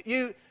that.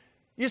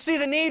 You see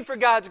the need for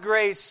God's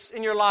grace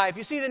in your life.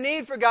 You see the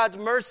need for God's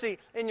mercy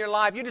in your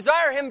life. You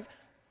desire Him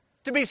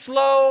to be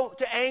slow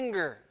to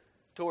anger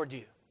toward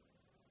you.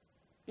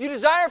 You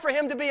desire for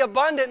Him to be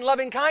abundant in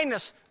loving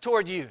kindness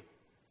toward you.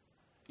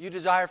 You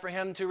desire for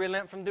Him to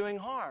relent from doing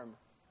harm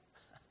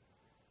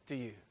to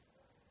you.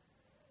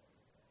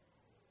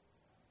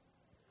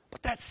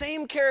 But that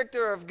same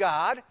character of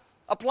God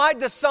applied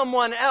to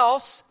someone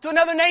else, to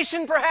another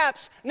nation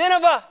perhaps,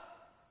 Nineveh.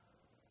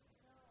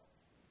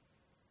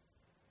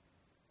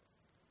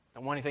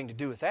 Don't want anything to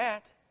do with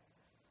that.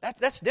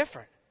 That's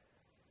different.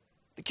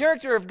 The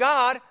character of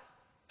God,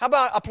 how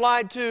about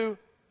applied to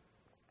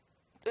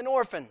an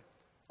orphan,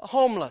 a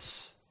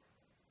homeless,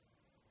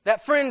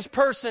 that fringe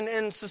person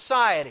in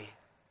society?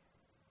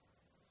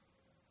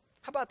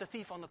 How about the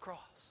thief on the cross?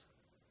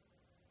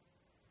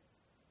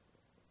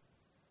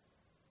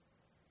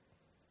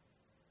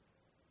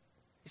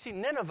 You see,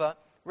 Nineveh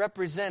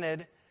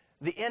represented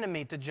the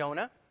enemy to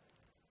Jonah.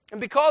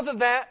 And because of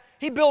that,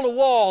 he built a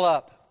wall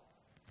up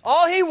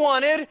All he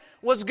wanted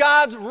was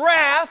God's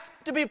wrath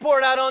to be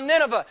poured out on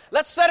Nineveh.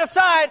 Let's set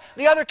aside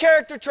the other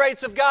character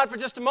traits of God for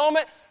just a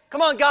moment.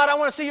 Come on, God, I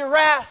want to see your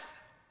wrath.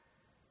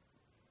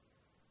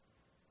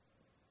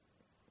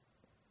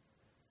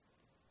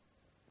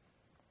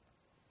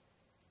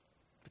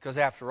 Because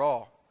after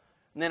all,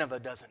 Nineveh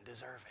doesn't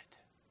deserve it.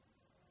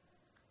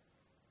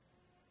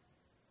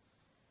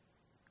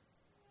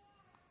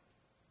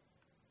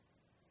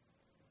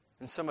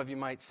 And some of you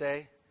might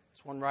say,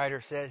 as one writer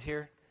says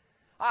here,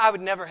 I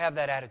would never have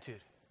that attitude.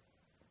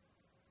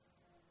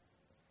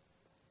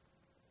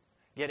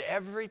 Yet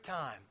every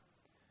time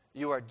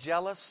you are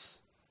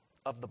jealous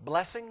of the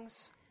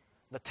blessings,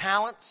 the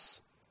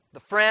talents, the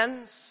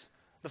friends,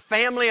 the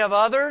family of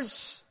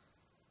others,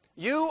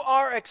 you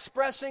are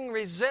expressing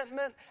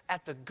resentment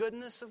at the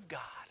goodness of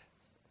God.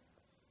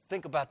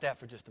 Think about that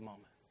for just a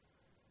moment.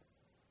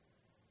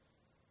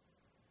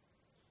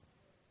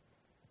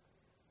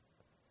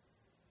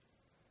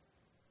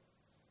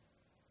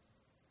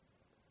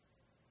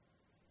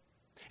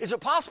 Is it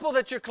possible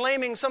that you're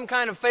claiming some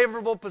kind of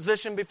favorable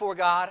position before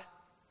God?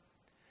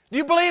 Do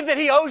you believe that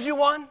He owes you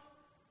one?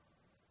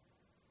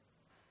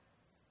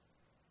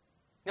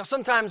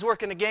 Sometimes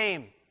working a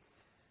game,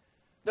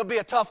 there'll be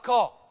a tough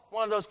call.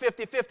 One of those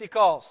 50-50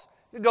 calls.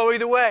 You go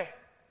either way.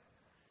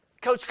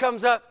 Coach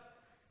comes up,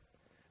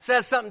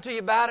 says something to you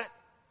about it,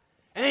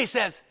 and he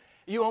says,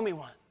 you owe me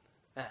one.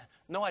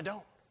 No, I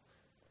don't.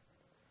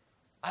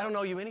 I don't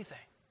owe you anything.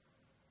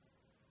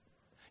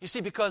 You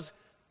see, because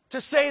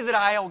to say that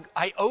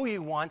I owe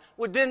you one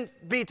would then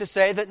be to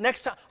say that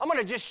next time, I'm going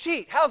to just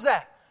cheat. How's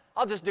that?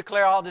 I'll just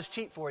declare I'll just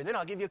cheat for you. Then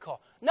I'll give you a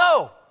call.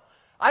 No,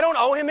 I don't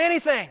owe him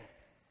anything.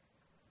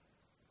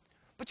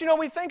 But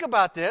we think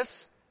about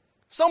this.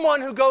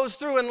 Someone who goes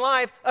through in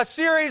life a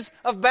series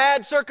of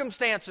bad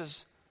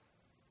circumstances.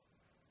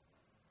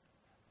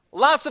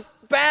 Lots of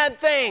bad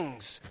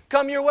things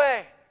come your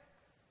way.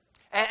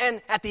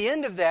 And at the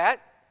end of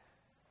that,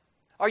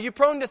 are you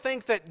prone to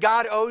think that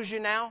God owes you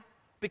now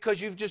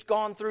because you've just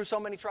gone through so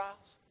many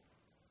trials?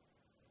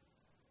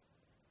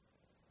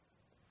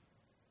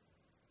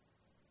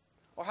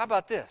 Or how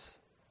about this?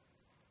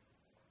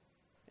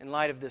 In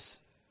light of this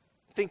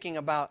thinking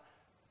about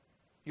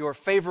your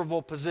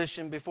favorable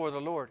position before the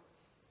Lord.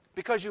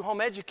 Because you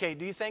home educate,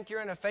 do you think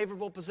you're in a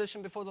favorable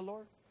position before the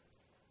Lord?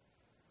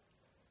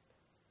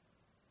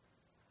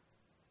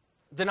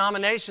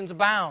 Denominations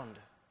abound.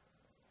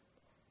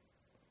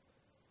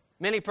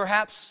 Many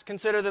perhaps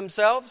consider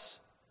themselves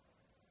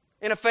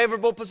in a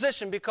favorable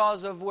position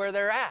because of where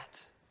they're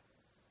at.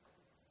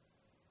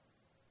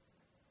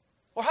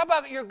 Or how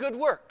about your good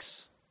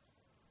works?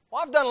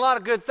 Well, I've done a lot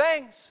of good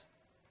things.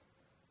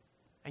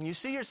 And you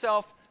see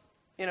yourself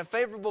in a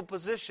favorable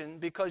position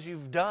because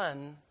you've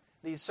done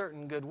these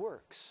certain good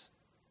works.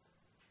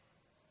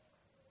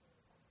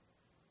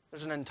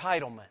 There's an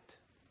entitlement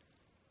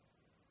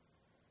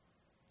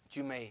that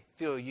you may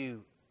feel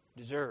you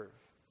deserve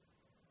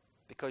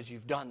because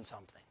you've done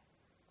something.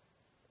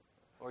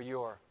 Or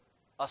you're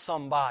a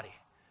somebody.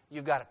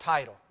 You've got a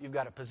title. You've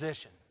got a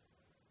position.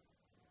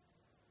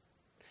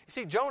 You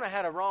see, Jonah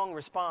had a wrong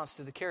response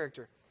to the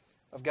character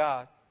of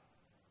God.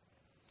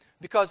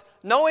 Because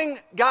knowing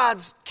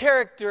God's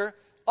character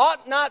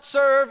ought not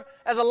serve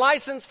as a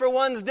license for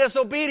one's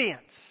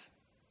disobedience,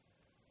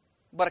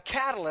 but a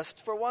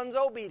catalyst for one's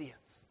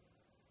obedience.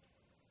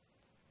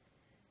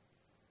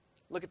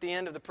 Look at the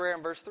end of the prayer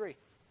in verse 3.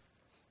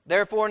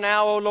 Therefore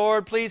now, O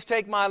Lord, please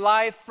take my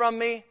life from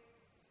me,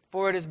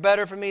 for it is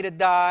better for me to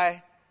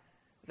die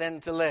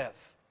than to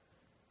live.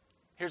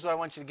 Here's what I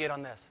want you to get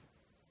on this.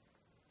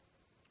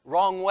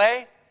 Wrong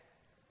way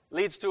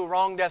leads to a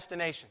wrong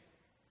destination.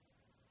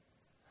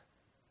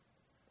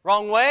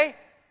 Wrong way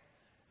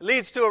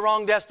leads to a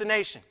wrong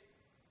destination.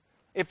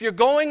 If you're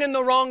going in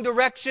the wrong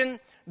direction,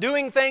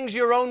 doing things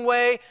your own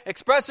way,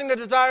 expressing the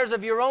desires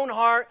of your own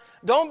heart,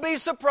 don't be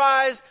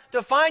surprised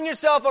to find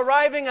yourself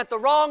arriving at the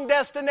wrong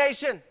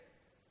destination.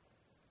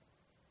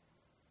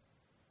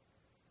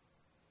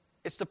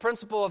 It's the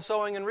principle of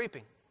sowing and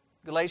reaping.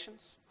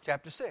 Galatians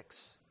chapter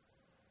 6.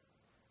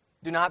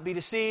 Do not be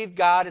deceived,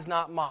 God is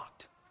not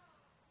mocked.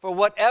 For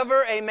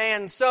whatever a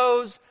man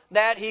sows,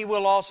 that he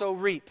will also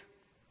reap.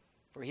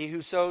 For he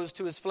who sows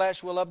to his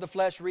flesh will of the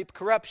flesh reap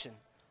corruption.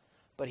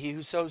 But he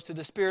who sows to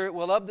the Spirit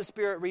will of the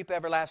Spirit reap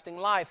everlasting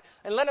life.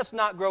 And let us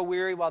not grow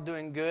weary while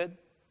doing good,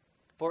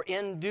 for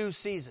in due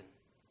season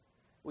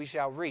we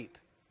shall reap,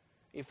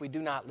 if we do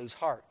not lose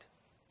heart.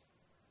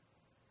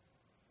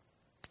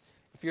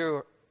 If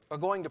you are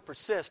going to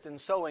persist in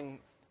sowing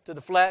to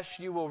the flesh,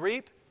 you will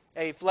reap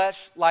a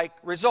flesh-like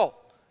result.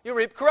 You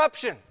reap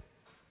corruption.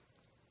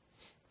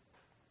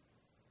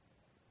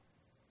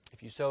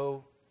 If you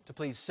sow to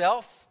please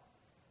self,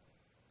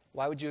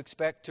 why would you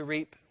expect to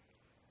reap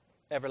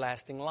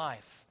everlasting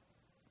life?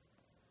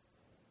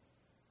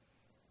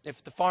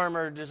 If the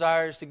farmer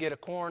desires to get a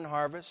corn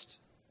harvest,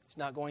 he's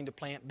not going to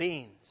plant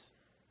beans.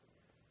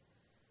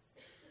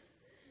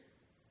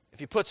 If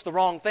he puts the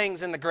wrong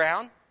things in the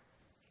ground,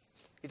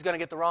 he's going to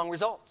get the wrong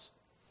results.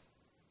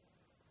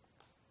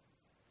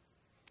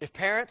 If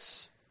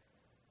parents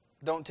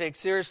don't take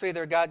seriously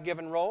their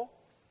God-given role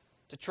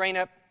to train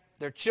up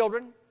their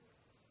children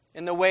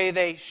in the way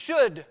they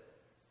should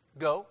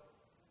go.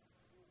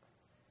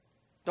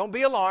 Don't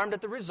be alarmed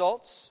at the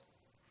results.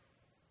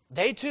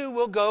 They too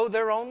will go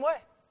their own way.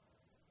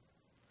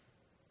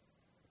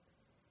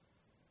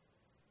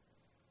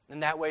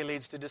 And that way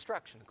leads to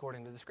destruction,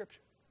 according to the Scripture.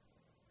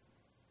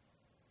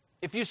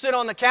 If you sit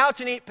on the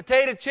couch and eat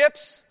potato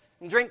chips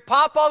and drink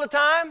pop all the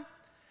time,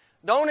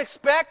 don't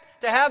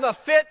expect to have a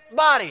fit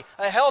body,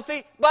 a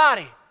healthy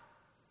body.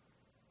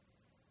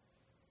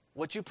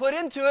 What you put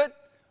into it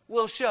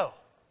will show.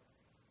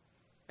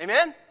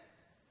 Amen?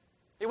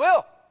 It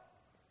will.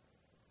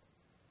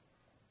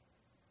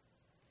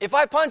 If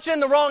I punch in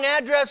the wrong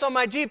address on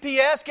my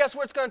GPS, guess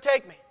where it's going to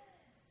take me?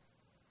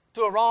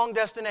 To a wrong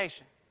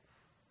destination.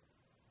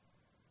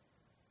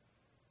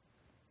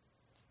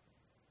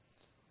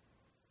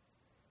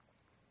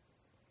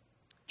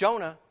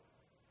 Jonah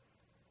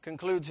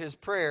concludes his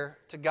prayer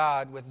to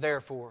God with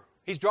therefore.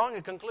 He's drawing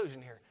a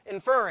conclusion here,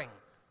 inferring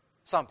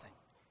something.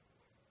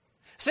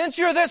 Since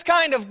you're this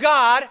kind of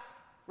God,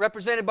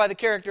 represented by the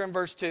character in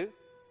verse 2,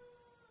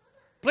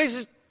 please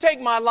just take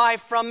my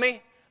life from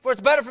me, for it's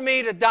better for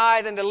me to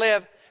die than to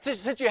live.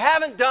 Since you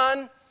haven't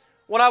done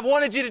what I've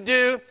wanted you to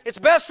do, it's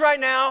best right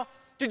now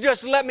to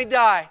just let me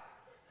die.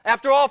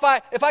 After all,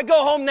 if I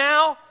go home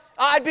now,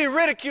 I'd be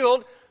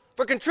ridiculed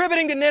for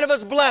contributing to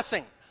Nineveh's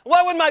blessing.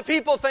 What would my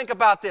people think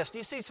about this? Do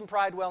you see some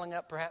pride welling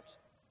up, perhaps?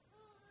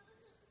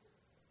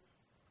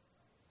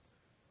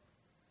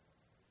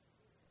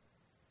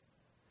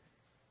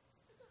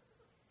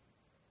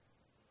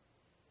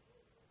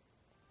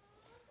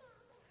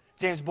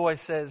 James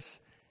Boyce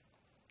says,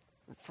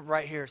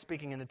 right here,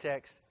 speaking in the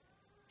text,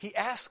 he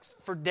asks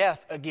for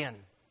death again.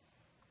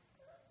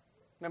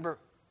 Remember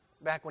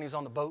back when he was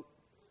on the boat?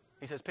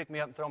 He says, pick me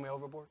up and throw me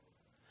overboard.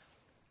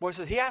 Boyce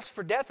says, he asks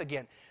for death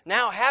again.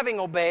 Now, having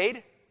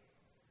obeyed,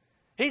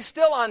 he's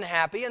still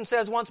unhappy and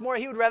says once more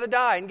he would rather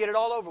die and get it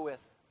all over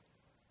with.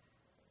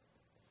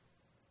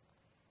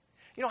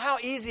 You know how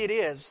easy it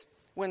is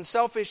when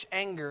selfish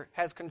anger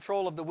has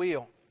control of the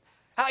wheel.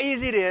 How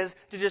easy it is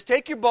to just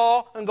take your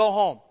ball and go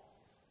home.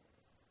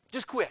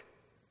 Just quit.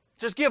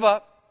 Just give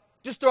up.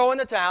 Just throw in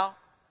the towel.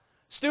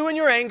 Stew in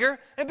your anger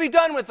and be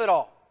done with it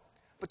all.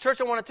 But church,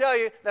 I want to tell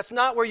you, that's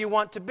not where you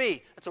want to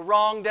be. It's a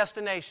wrong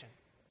destination.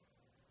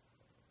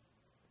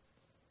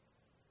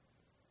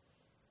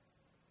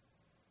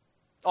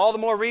 All the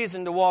more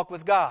reason to walk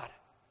with God.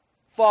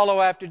 Follow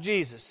after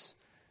Jesus.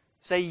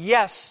 Say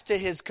yes to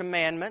His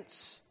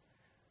commandments.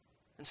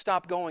 And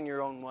stop going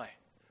your own way.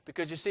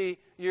 Because you see,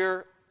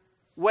 your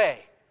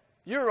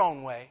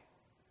own way,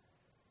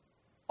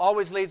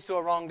 always leads to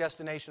a wrong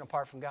destination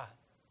apart from God.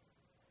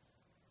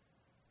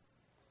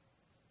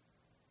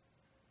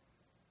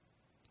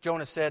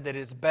 Jonah said that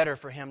it's better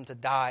for him to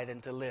die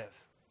than to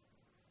live.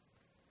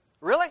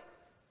 Really?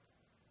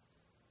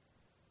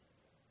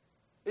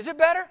 Is it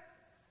better?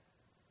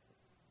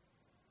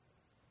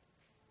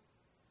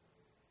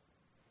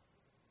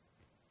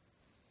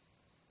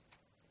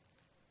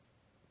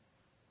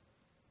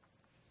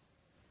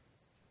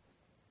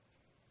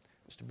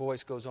 Mr.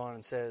 Boyce goes on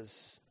and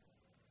says,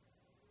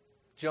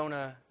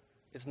 Jonah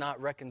is not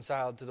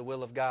reconciled to the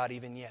will of God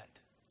even yet.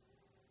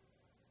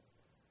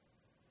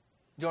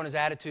 Jonah's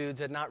attitudes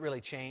had not really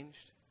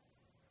changed.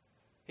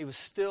 He was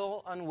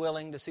still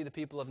unwilling to see the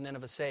people of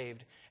Nineveh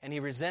saved, and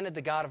he resented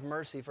the God of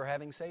mercy for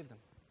having saved them.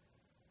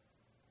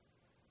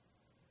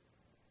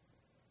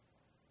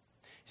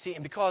 See,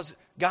 and because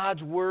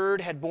God's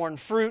word had borne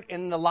fruit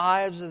in the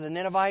lives of the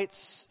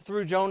Ninevites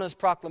through Jonah's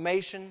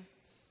proclamation,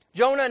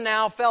 Jonah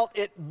now felt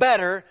it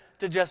better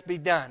to just be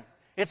done.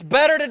 It's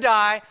better to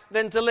die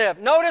than to live.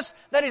 Notice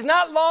that he's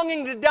not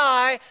longing to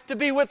die to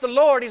be with the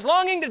Lord. He's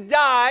longing to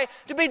die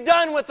to be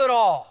done with it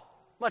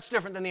all. Much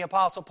different than the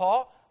Apostle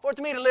Paul. For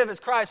to me to live is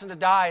Christ and to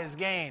die is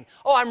gain.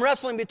 Oh, I'm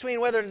wrestling between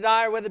whether to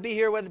die or whether to be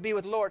here, whether to be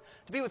with the Lord.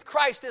 To be with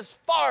Christ is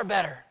far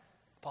better,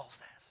 Paul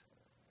says.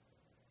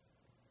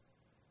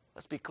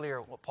 Let's be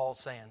clear what Paul's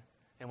saying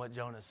and what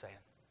Jonah's saying.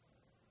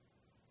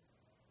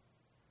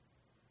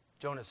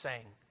 Jonah's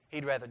saying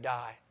he'd rather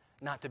die,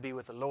 not to be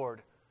with the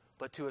Lord,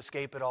 but to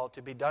escape it all, to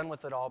be done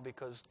with it all,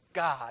 because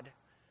God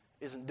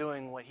isn't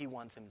doing what He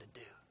wants him to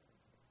do.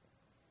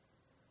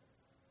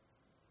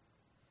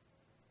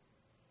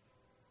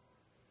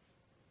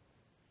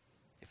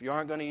 If you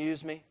aren't going to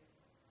use me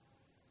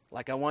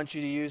like I want you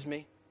to use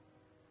me,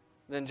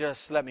 then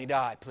just let me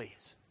die,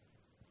 please.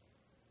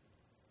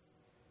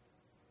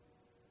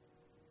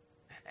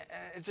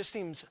 It just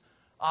seems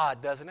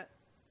odd, doesn't it?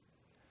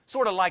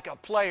 Sort of like a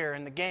player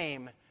in the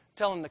game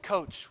telling the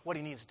coach what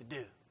he needs to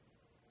do.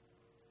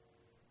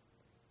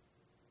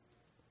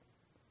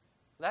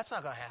 That's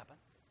not going to happen.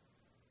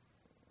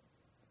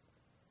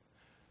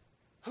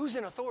 Who's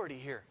in authority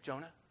here,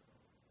 Jonah?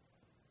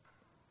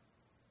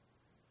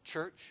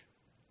 Church?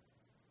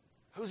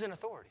 Who's in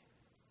authority?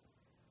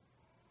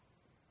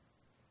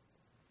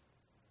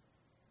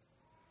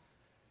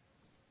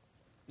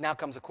 Now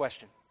comes a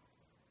question.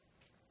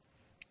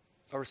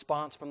 A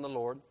response from the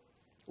Lord.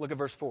 Look at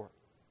verse 4.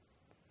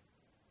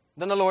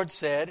 Then the Lord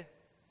said,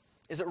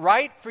 is it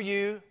right for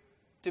you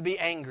to be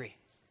angry?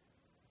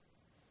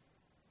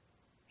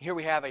 Here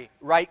we have a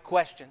right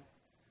question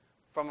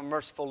from a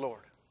merciful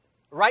Lord.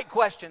 A right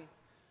question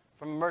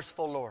from a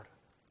merciful Lord.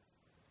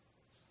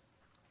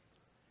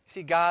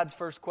 See God's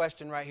first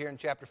question right here in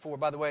chapter 4.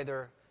 By the way, there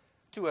are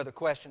two other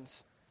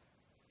questions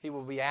He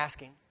will be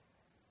asking.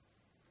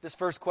 This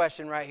first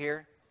question right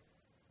here,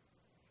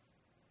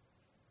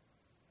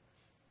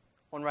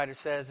 one writer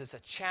says, it's a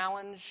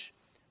challenge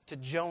to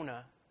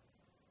Jonah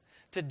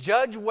to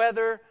judge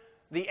whether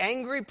the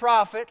angry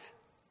prophet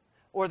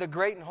or the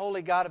great and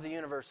holy God of the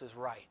universe is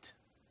right.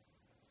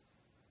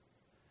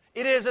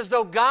 It is as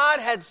though God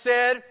had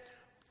said,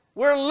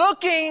 we're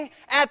looking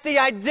at the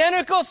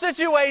identical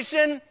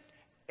situation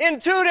in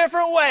two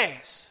different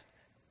ways.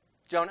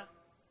 Jonah,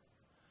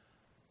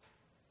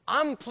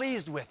 I'm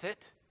pleased with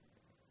it.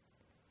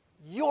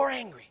 You're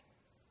angry.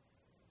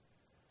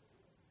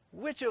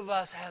 Which of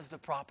us has the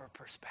proper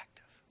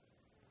perspective?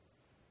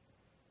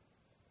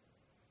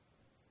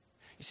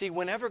 You see,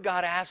 whenever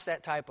God asks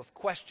that type of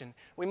question,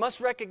 we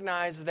must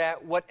recognize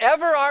that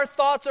whatever our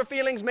thoughts or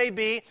feelings may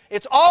be,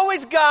 it's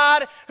always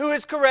God who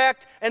is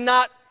correct and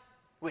not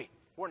we.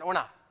 We're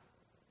not.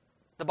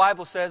 The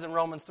Bible says in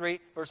Romans 3,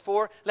 verse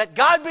 4, let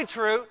God be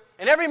true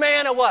and every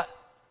man a what?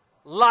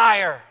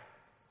 Liar.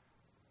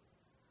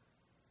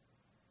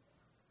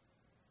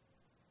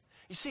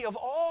 You see, of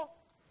all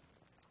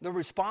the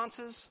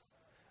responses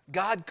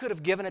God could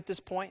have given at this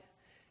point,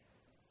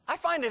 I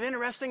find it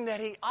interesting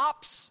that He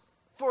opts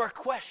for a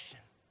question.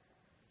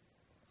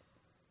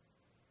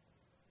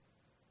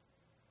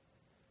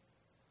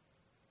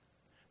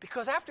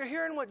 Because after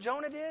hearing what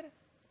Jonah did,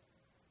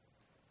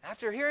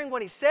 after hearing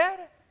what he said,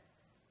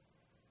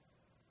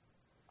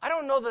 I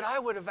don't know that I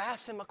would have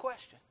asked him a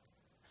question.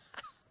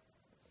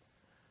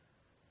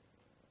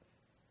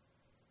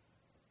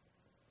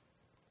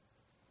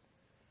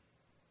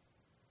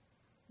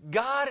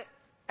 God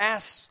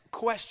asks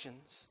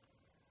questions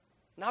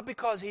not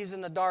because He's in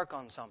the dark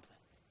on something,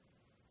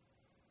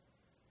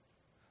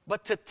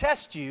 but to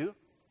test you,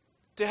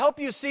 to help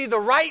you see the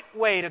right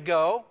way to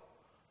go,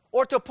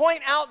 or to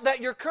point out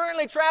that you're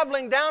currently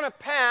traveling down a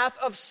path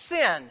of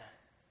sin.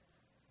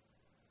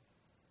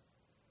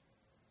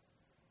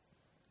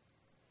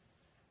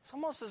 It's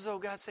almost as though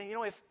God's saying,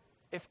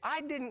 if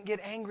I didn't get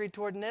angry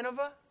toward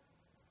Nineveh,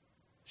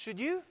 should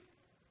you?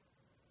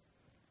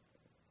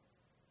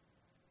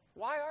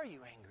 Why are you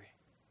angry?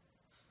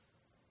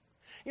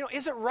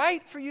 Is it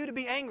right for you to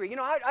be angry?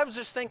 I was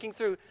just thinking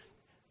through,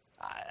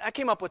 I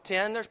came up with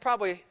 10. There's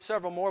probably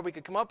several more we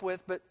could come up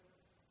with, but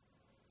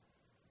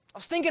I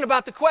was thinking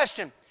about the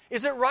question,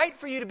 is it right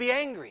for you to be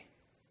angry?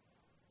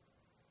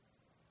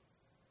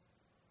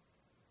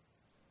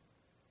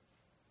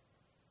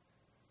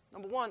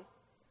 Number one,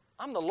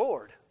 I'm the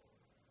Lord.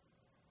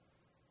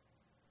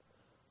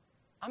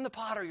 I'm the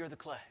potter, you're the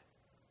clay.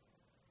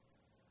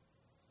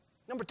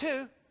 Number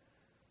two,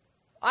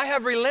 I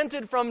have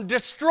relented from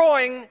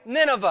destroying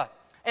Nineveh,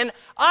 and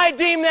I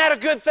deem that a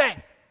good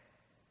thing.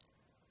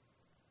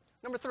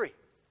 Number three,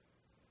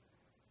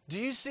 do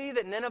you see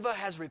that Nineveh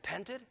has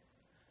repented?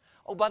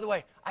 Oh, by the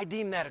way, I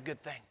deem that a good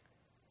thing.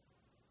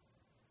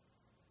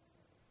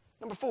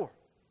 Number four,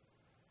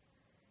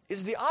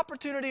 is the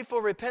opportunity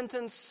for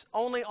repentance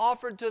only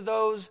offered to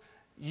those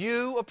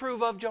you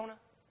approve of, Jonah?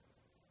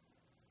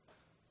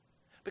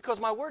 Because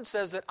my word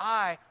says that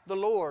I, the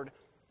Lord,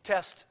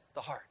 test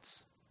the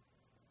hearts.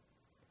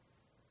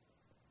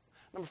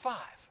 Number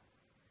five,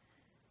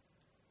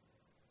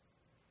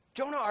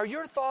 Jonah, are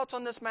your thoughts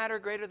on this matter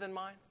greater than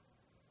mine?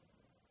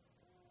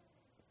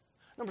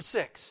 Number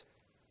six,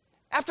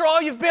 after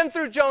all you've been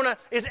through, Jonah,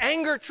 is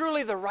anger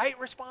truly the right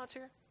response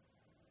here?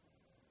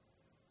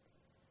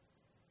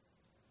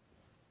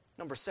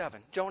 Number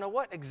seven, Jonah,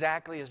 what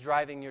exactly is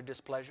driving your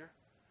displeasure?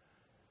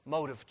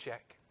 Motive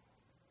check.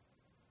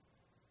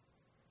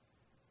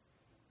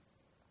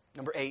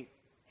 Number 8,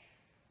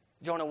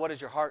 Jonah, what does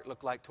your heart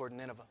look like toward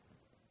Nineveh?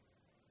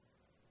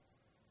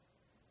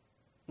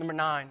 Number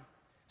 9,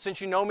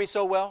 since you know me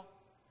so well,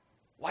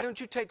 why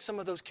don't you take some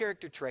of those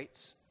character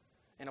traits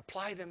and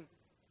apply them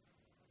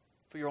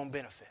for your own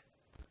benefit?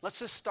 Let's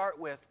just start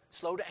with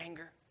slow to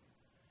anger,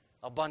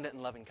 abundant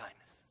in loving kindness.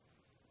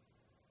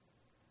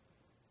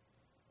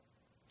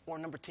 Or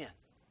number 10,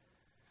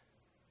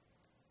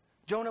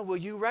 Jonah, will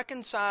you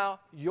reconcile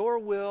your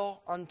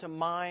will unto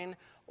mine,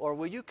 or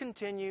will you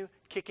continue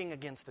kicking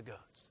against the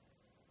goats?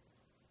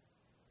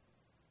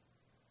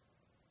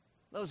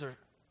 Those are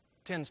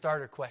 10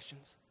 starter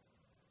questions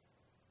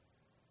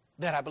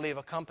that I believe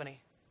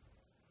accompany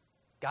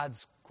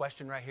God's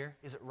question right here.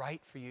 Is it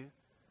right for you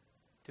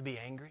to be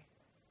angry?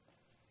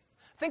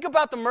 Think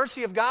about the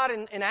mercy of God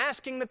in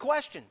asking the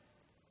question.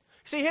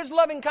 See, His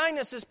loving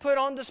kindness is put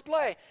on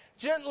display.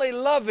 Gently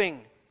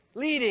loving,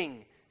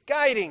 leading,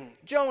 guiding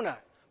Jonah,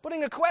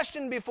 putting a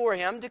question before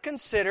him to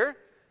consider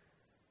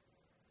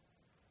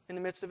in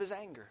the midst of his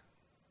anger.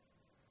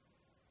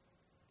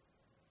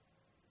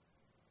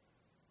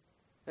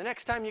 The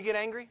next time you get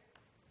angry,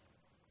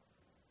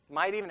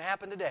 might even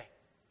happen today.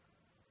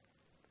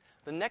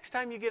 the next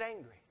time you get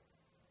angry,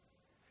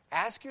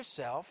 ask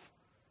yourself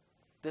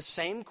the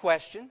same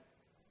question.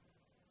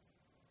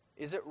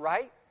 Is it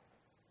right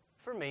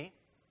for me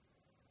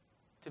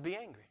to be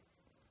angry?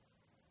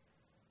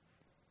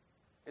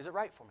 Is it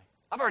right for me?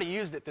 I've already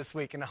used it this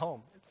week in the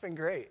home. It's been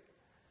great.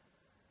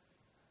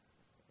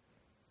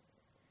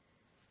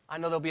 I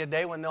know there'll be a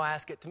day when they'll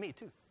ask it to me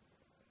too.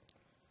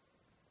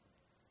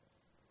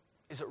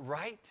 Is it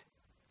right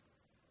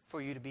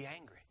for you to be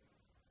angry?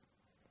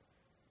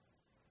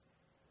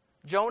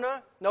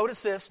 Jonah,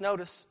 notice this,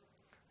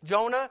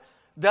 Jonah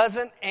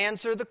doesn't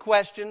answer the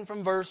question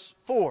from verse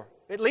 4.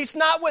 At least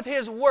not with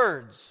his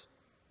words.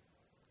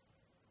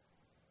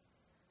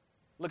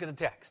 Look at the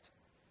text.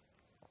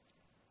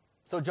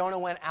 So Jonah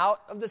went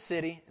out of the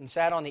city and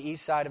sat on the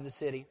east side of the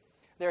city.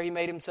 There he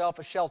made himself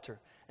a shelter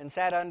and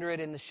sat under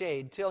it in the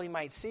shade till he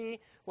might see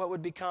what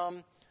would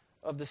become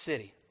of the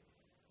city.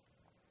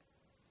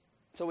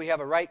 So we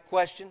have a right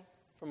question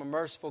from a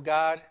merciful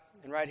God,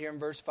 and right here in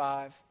verse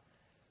 5,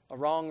 a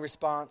wrong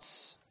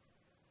response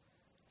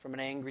from an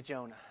angry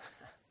Jonah.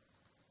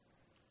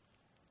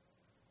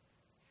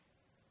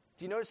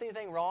 Do you notice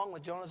anything wrong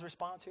with Jonah's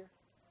response here?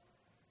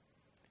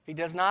 He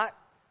does not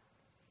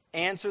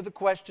answer the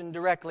question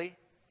directly.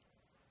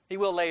 He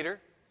will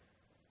later.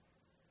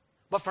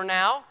 But for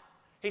now,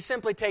 he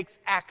simply takes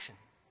action.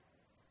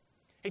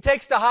 He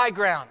takes the high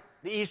ground,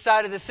 the east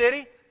side of the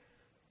city,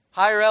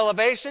 higher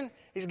elevation.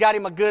 He's got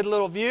him a good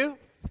little view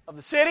of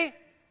the city.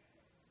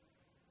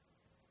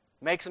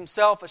 Makes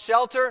himself a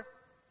shelter.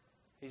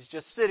 He's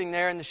just sitting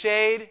there in the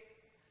shade.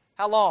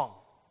 How long?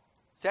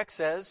 The text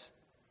says,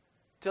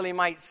 till he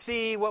might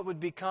see what would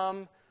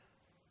become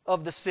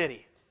of the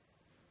city.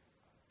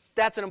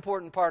 That's an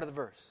important part of the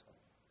verse.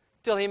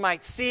 Till he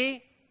might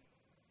see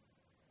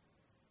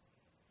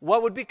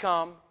what would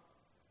become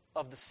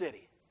of the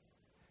city.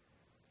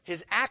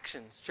 His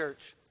actions,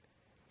 church,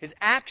 his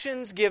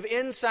actions give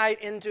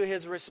insight into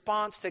his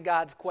response to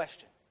God's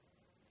question.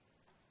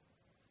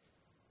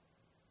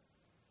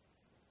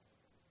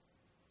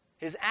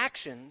 His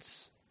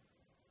actions,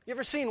 you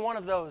ever seen one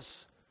of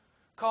those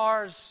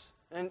cars,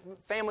 and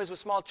families with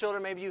small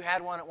children, maybe you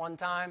had one at one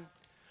time,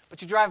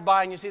 but you drive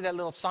by and you see that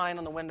little sign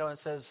on the window that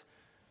says,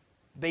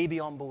 baby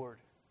on board,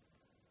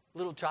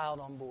 little child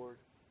on board.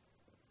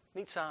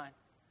 Neat sign.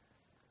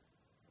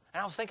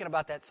 And I was thinking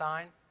about that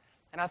sign,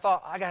 and I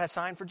thought, I got a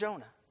sign for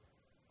Jonah.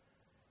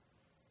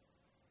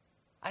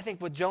 I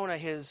think with Jonah,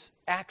 his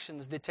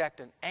actions detect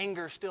an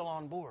anger still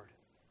on board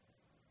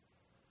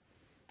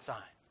sign.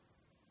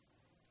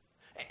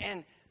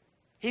 And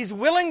he's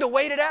willing to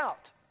wait it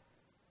out.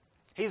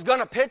 He's going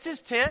to pitch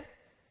his tent.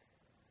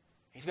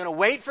 He's going to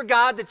wait for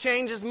God to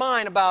change his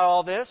mind about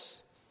all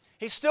this.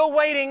 He's still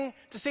waiting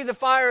to see the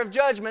fire of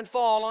judgment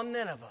fall on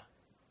Nineveh.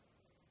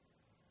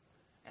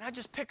 And I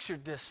just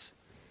pictured this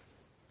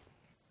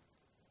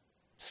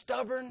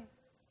stubborn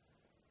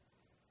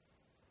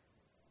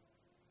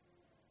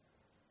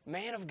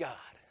man of God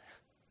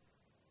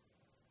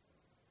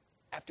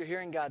after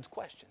hearing God's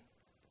question.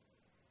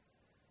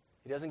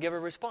 He doesn't give a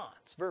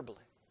response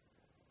verbally,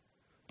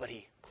 but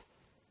he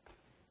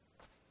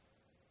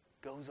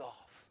goes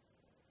off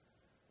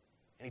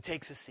and he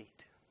takes a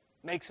seat,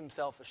 makes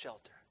himself a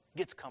shelter,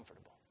 gets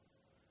comfortable,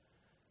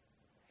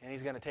 and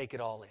he's going to take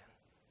it all in.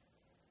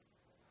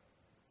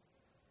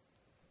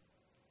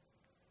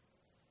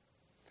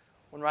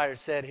 One writer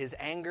said his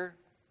anger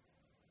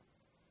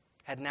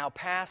had now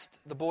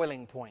passed the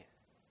boiling point.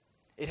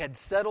 It had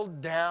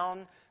settled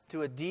down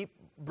to a deep,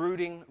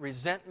 brooding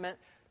resentment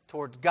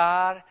towards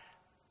God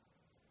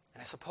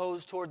and I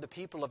suppose toward the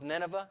people of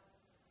Nineveh.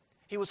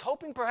 He was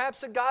hoping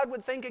perhaps that God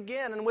would think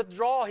again and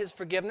withdraw his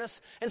forgiveness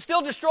and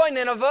still destroy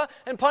Nineveh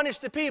and punish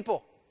the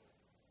people.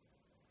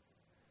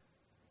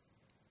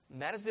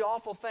 And that is the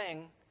awful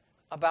thing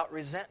about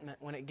resentment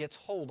when it gets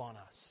hold on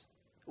us.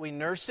 We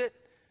nurse it,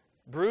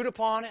 brood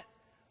upon it,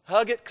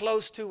 hug it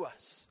close to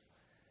us.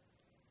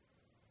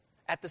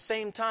 At the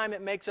same time,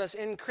 it makes us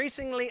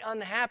increasingly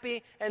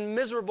unhappy and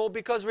miserable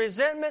because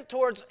resentment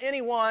towards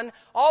anyone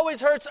always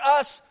hurts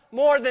us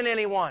more than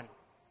anyone.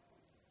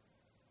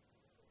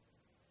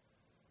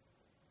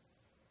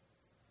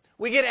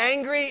 We get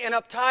angry and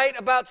uptight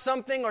about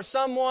something or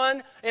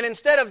someone, and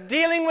instead of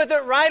dealing with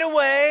it right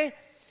away,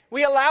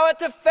 we allow it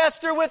to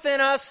fester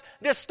within us,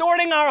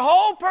 distorting our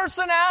whole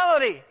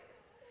personality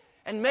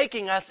and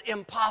making us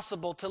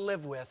impossible to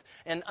live with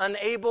and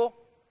unable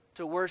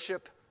to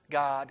worship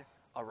God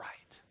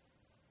aright.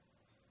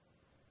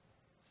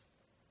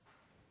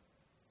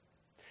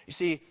 You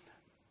see,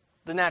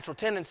 the natural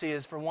tendency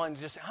is for one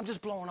to just say, I'm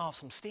just blowing off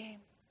some steam.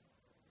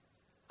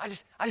 I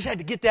just had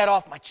to get that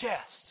off my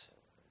chest.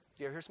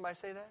 Did you ever hear somebody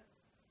say that?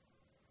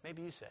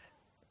 Maybe you said it.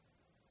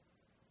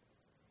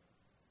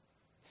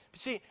 But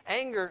see,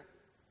 anger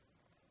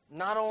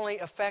not only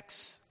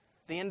affects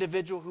the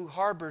individual who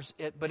harbors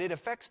it, but it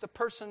affects the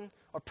person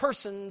or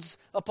persons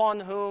upon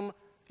whom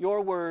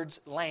your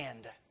words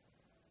land.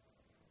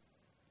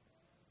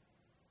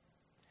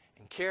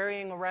 And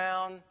carrying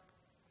around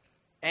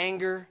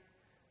anger,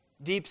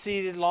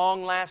 deep-seated,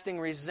 long-lasting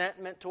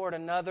resentment toward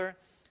another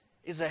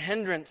is a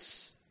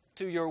hindrance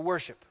to your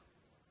worship.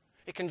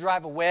 It can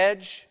drive a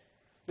wedge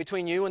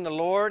between you and the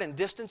Lord and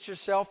distance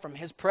yourself from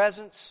His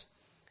presence.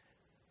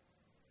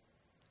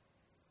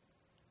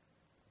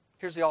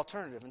 Here's the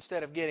alternative.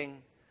 Instead of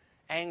getting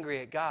angry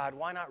at God,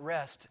 why not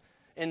rest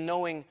in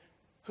knowing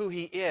who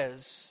He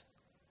is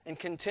and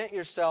content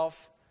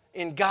yourself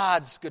in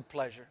God's good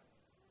pleasure?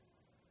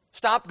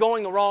 Stop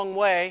going the wrong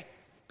way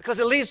because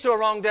it leads to a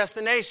wrong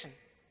destination.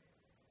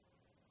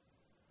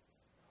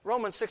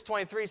 Romans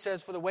 6:23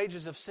 says, "For the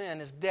wages of sin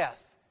is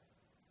death."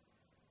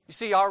 You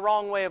see, our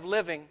wrong way of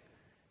living,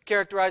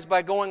 characterized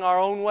by going our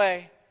own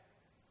way,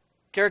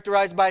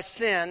 characterized by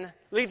sin,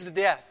 leads to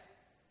death.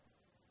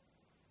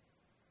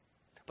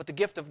 But the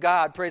gift of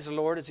God, praise the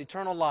Lord, is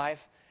eternal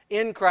life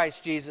in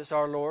Christ Jesus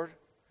our Lord.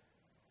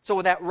 So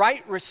with that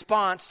right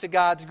response to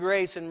God's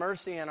grace and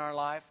mercy in our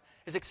life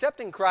is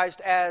accepting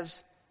Christ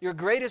as your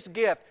greatest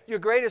gift, your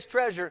greatest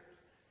treasure,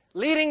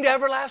 leading to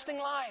everlasting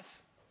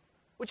life,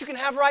 which you can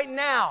have right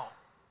now.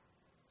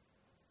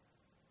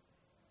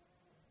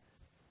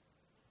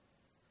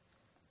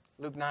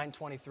 Luke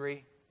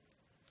 9:23,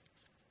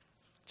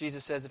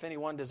 Jesus says, "If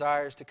anyone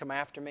desires to come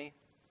after me,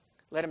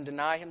 let him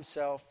deny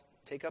himself,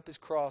 take up his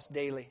cross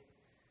daily,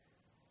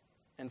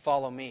 and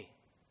follow me."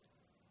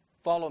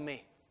 Follow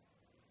me.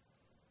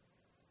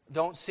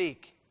 Don't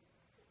seek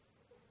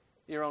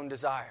your own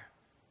desire.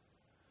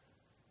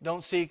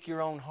 Don't seek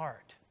your own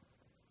heart.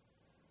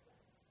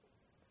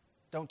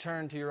 Don't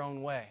turn to your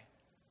own way.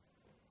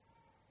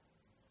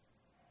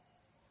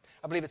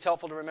 I believe it's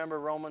helpful to remember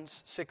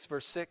Romans 6,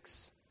 verse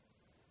 6.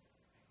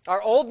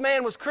 Our old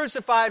man was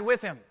crucified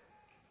with Him,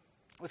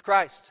 with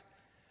Christ,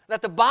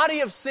 that the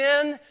body of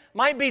sin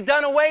might be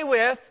done away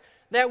with,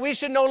 that we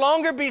should no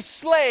longer be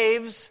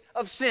slaves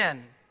of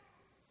sin.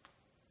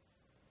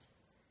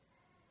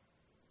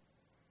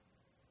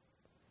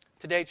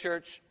 Today,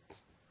 church, in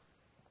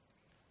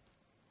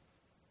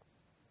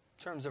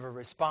terms of a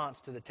response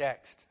to the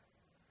text,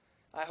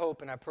 I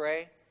hope and I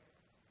pray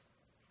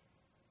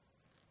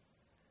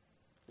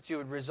that you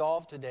would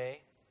resolve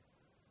today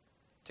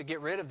to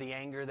get rid of the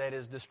anger that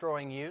is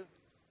destroying you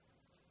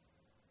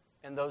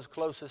and those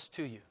closest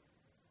to you.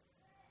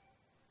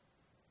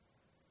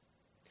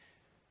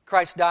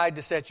 Christ died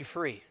to set you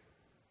free.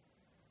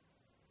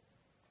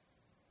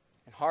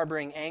 And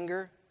harboring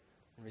anger,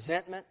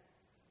 resentment,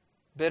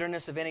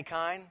 bitterness of any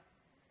kind,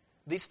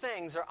 these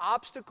things are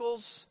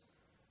obstacles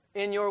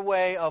in your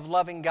way of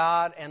loving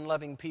God and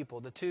loving people.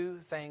 The two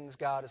things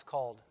God has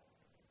called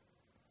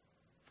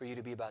for you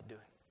to be about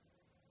doing.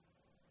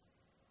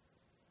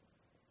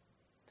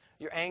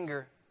 Your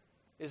anger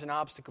is an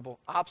obstacle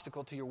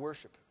to your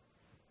worship.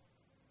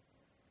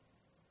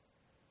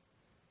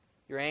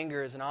 Your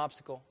anger is an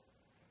obstacle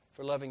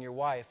for loving your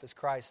wife as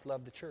Christ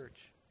loved the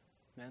church.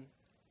 Amen.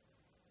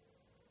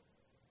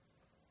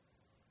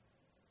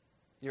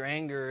 Your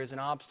anger is an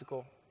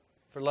obstacle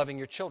for loving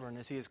your children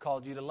as He has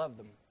called you to love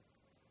them.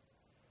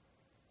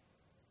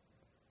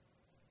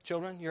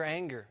 Children, your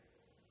anger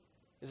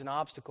is an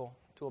obstacle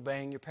to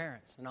obeying your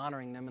parents and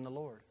honoring them in the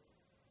Lord.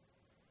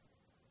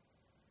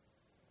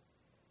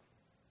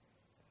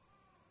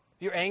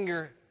 Your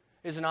anger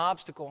is an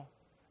obstacle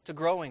to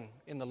growing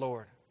in the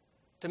Lord,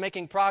 to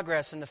making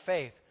progress in the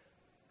faith,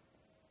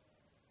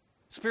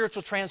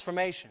 spiritual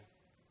transformation.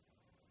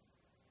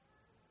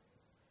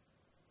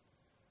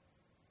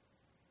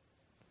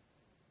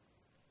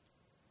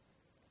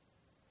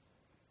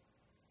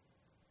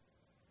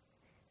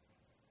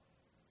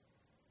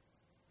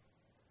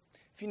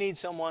 If you need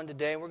someone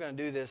today, we're going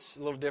to do this a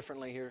little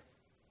differently here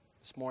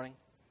this morning.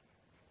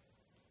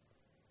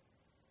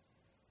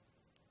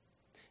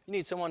 You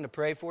need someone to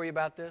pray for you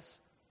about this?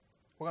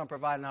 We're going to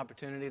provide an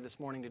opportunity this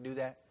morning to do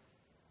that.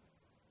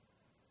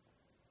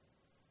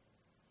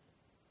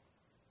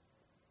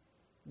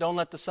 Don't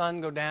let the sun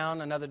go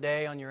down another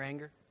day on your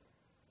anger.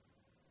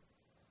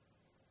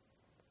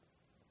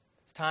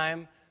 It's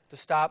time to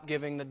stop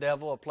giving the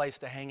devil a place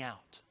to hang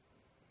out.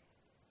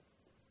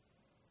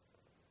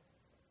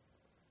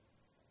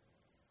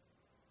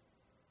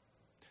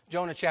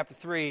 Jonah chapter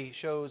 3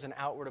 shows an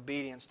outward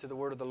obedience to the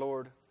word of the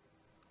Lord.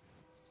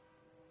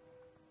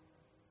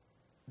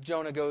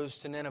 Jonah goes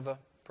to Nineveh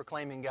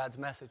proclaiming God's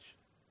message.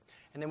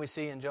 And then we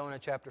see in Jonah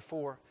chapter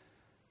 4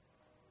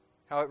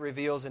 how it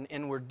reveals an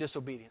inward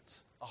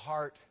disobedience, a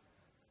heart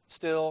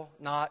still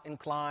not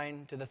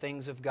inclined to the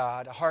things of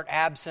God, a heart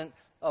absent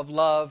of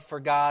love for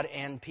God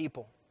and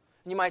people.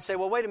 And you might say,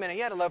 well, wait a minute,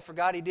 he had a love for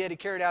God, he did, he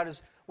carried out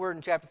his word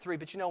in chapter 3.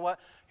 But you know what?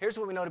 Here's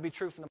what we know to be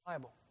true from the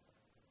Bible.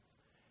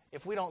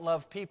 If we don't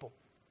love people,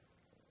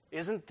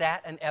 isn't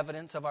that an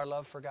evidence of our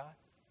love for God?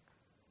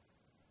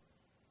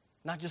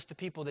 Not just the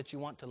people that you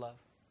want to love,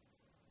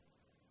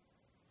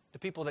 the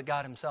people that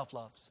God Himself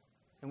loves.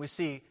 And we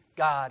see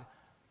God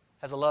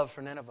has a love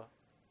for Nineveh.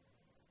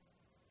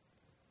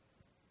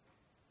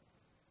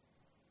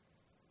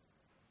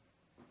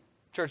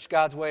 Church,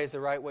 God's way is the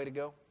right way to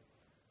go.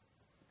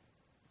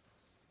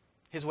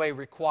 His way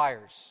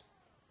requires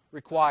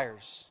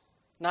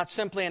not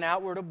simply an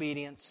outward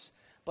obedience,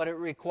 but it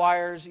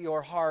requires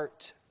your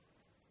heart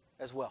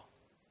as well.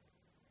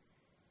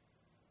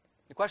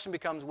 The question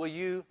becomes, will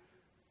you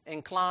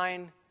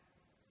incline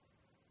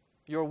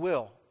your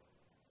will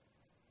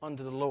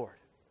unto the Lord?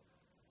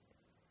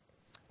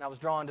 And I was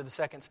drawn to the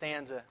second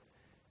stanza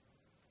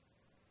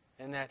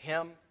in that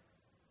hymn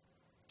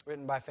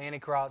written by Fanny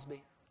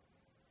Crosby.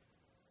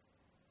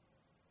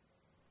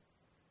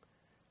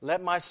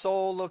 Let my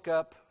soul look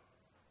up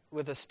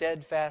with a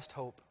steadfast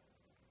hope,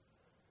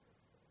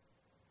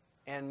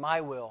 and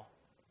my will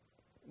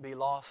be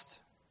lost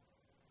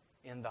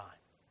in thine.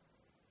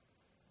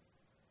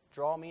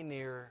 Draw me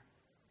nearer,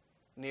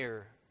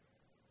 nearer.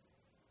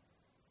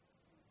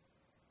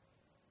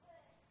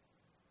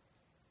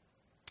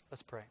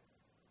 Let's pray.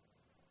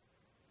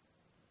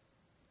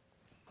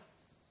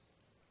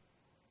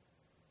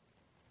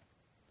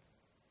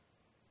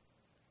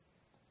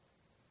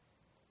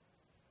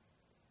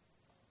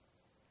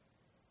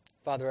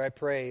 Father, I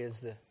pray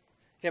as the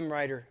hymn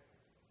writer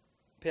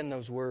penned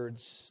those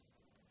words,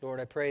 Lord,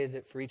 I pray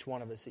that for each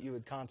one of us that you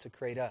would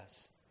consecrate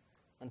us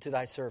unto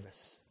thy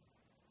service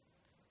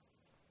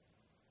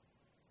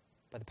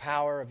by the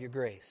power of your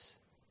grace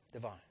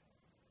divine.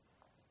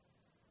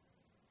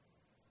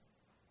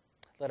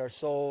 Let our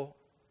soul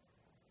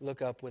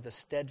look up with a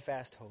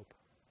steadfast hope,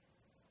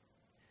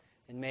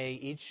 and may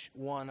each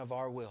one of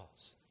our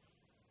wills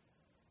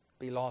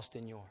be lost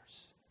in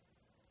yours.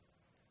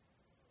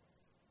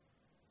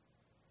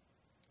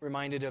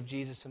 Reminded of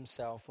Jesus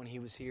himself when he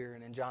was here,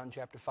 and in John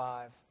chapter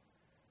 5,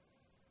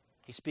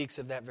 he speaks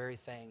of that very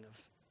thing,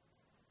 of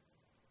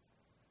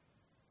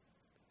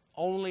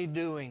only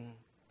doing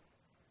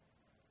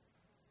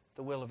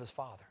the will of his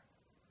Father.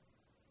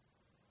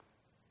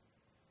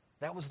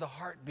 That was the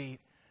heartbeat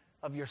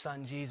of your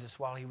Son Jesus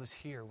while he was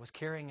here, was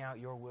carrying out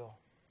your will.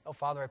 Oh,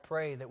 Father, I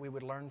pray that we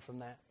would learn from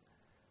that.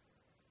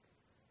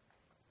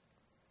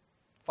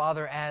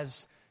 Father,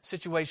 as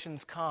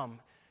situations come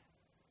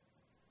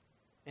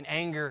and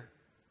anger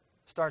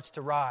starts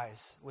to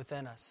rise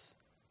within us,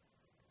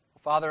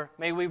 Father,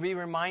 may we be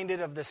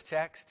reminded of this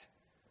text.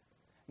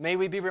 May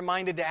we be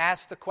reminded to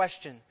ask the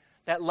question,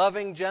 that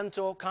loving,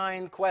 gentle,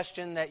 kind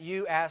question that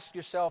you asked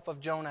yourself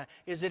of Jonah.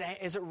 Is it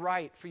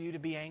right for you to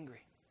be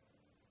angry?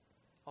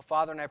 Oh,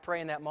 Father, and I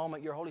pray in that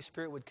moment your Holy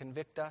Spirit would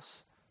convict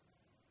us,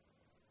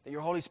 that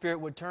your Holy Spirit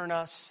would turn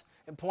us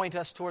and point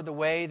us toward the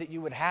way that you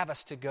would have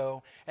us to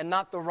go, and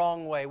not the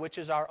wrong way, which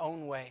is our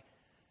own way.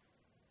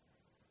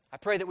 I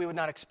pray that we would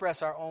not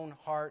express our own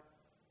heart,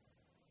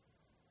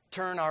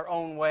 turn our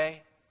own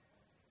way.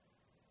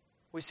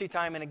 We see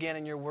time and again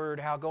in your word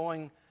how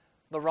going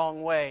the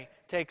wrong way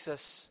takes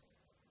us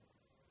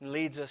and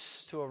leads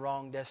us to a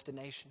wrong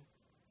destination.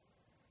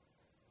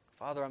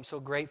 Father, I'm so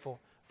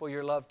grateful for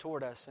your love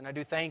toward us, and I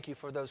do thank you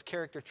for those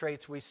character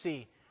traits we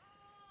see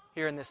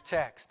here in this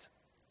text.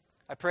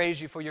 I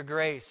praise you for your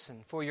grace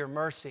and for your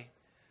mercy.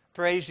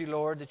 Praise you,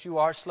 Lord, that you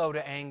are slow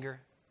to anger.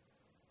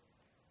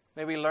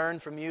 May we learn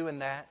from you in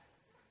that.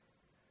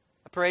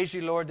 I praise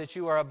you, Lord, that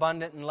you are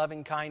abundant in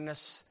loving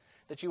kindness,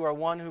 that you are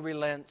one who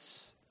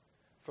relents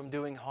from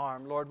doing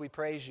harm. Lord, we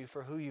praise you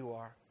for who you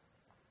are.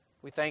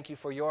 We thank you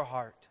for your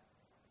heart.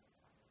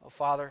 Oh,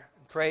 Father,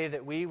 pray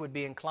that we would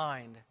be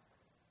inclined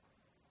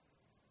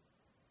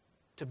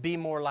to be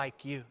more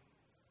like you.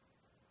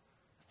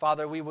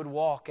 Father, we would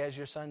walk as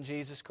your Son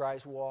Jesus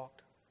Christ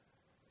walked.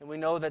 And we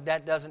know that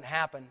that doesn't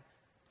happen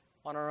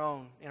on our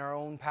own, in our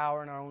own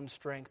power and our own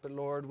strength. But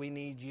Lord, we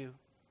need you.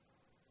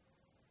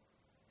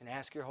 And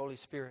ask your Holy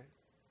Spirit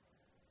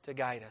to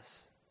guide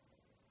us.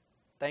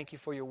 Thank you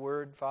for your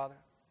word, Father.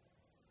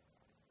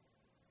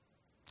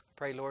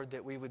 Pray, Lord,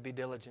 that we would be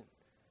diligent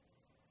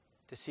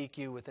to seek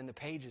you within the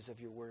pages of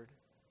your word.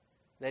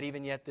 That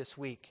even yet this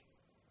week,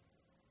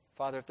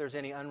 Father, if there's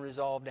any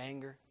unresolved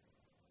anger,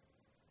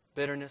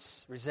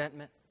 bitterness,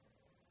 resentment,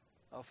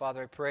 oh,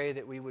 Father, I pray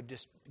that we would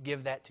just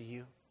give that to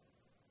you.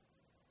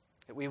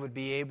 That we would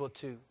be able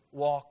to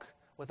walk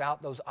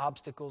without those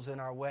obstacles in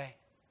our way.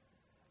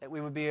 That we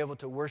would be able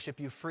to worship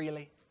you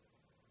freely.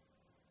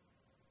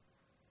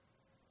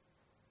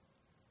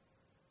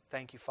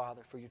 Thank you,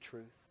 Father, for your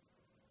truth.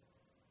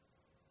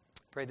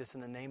 Pray this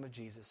in the name of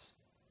Jesus.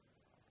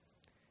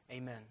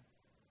 Amen.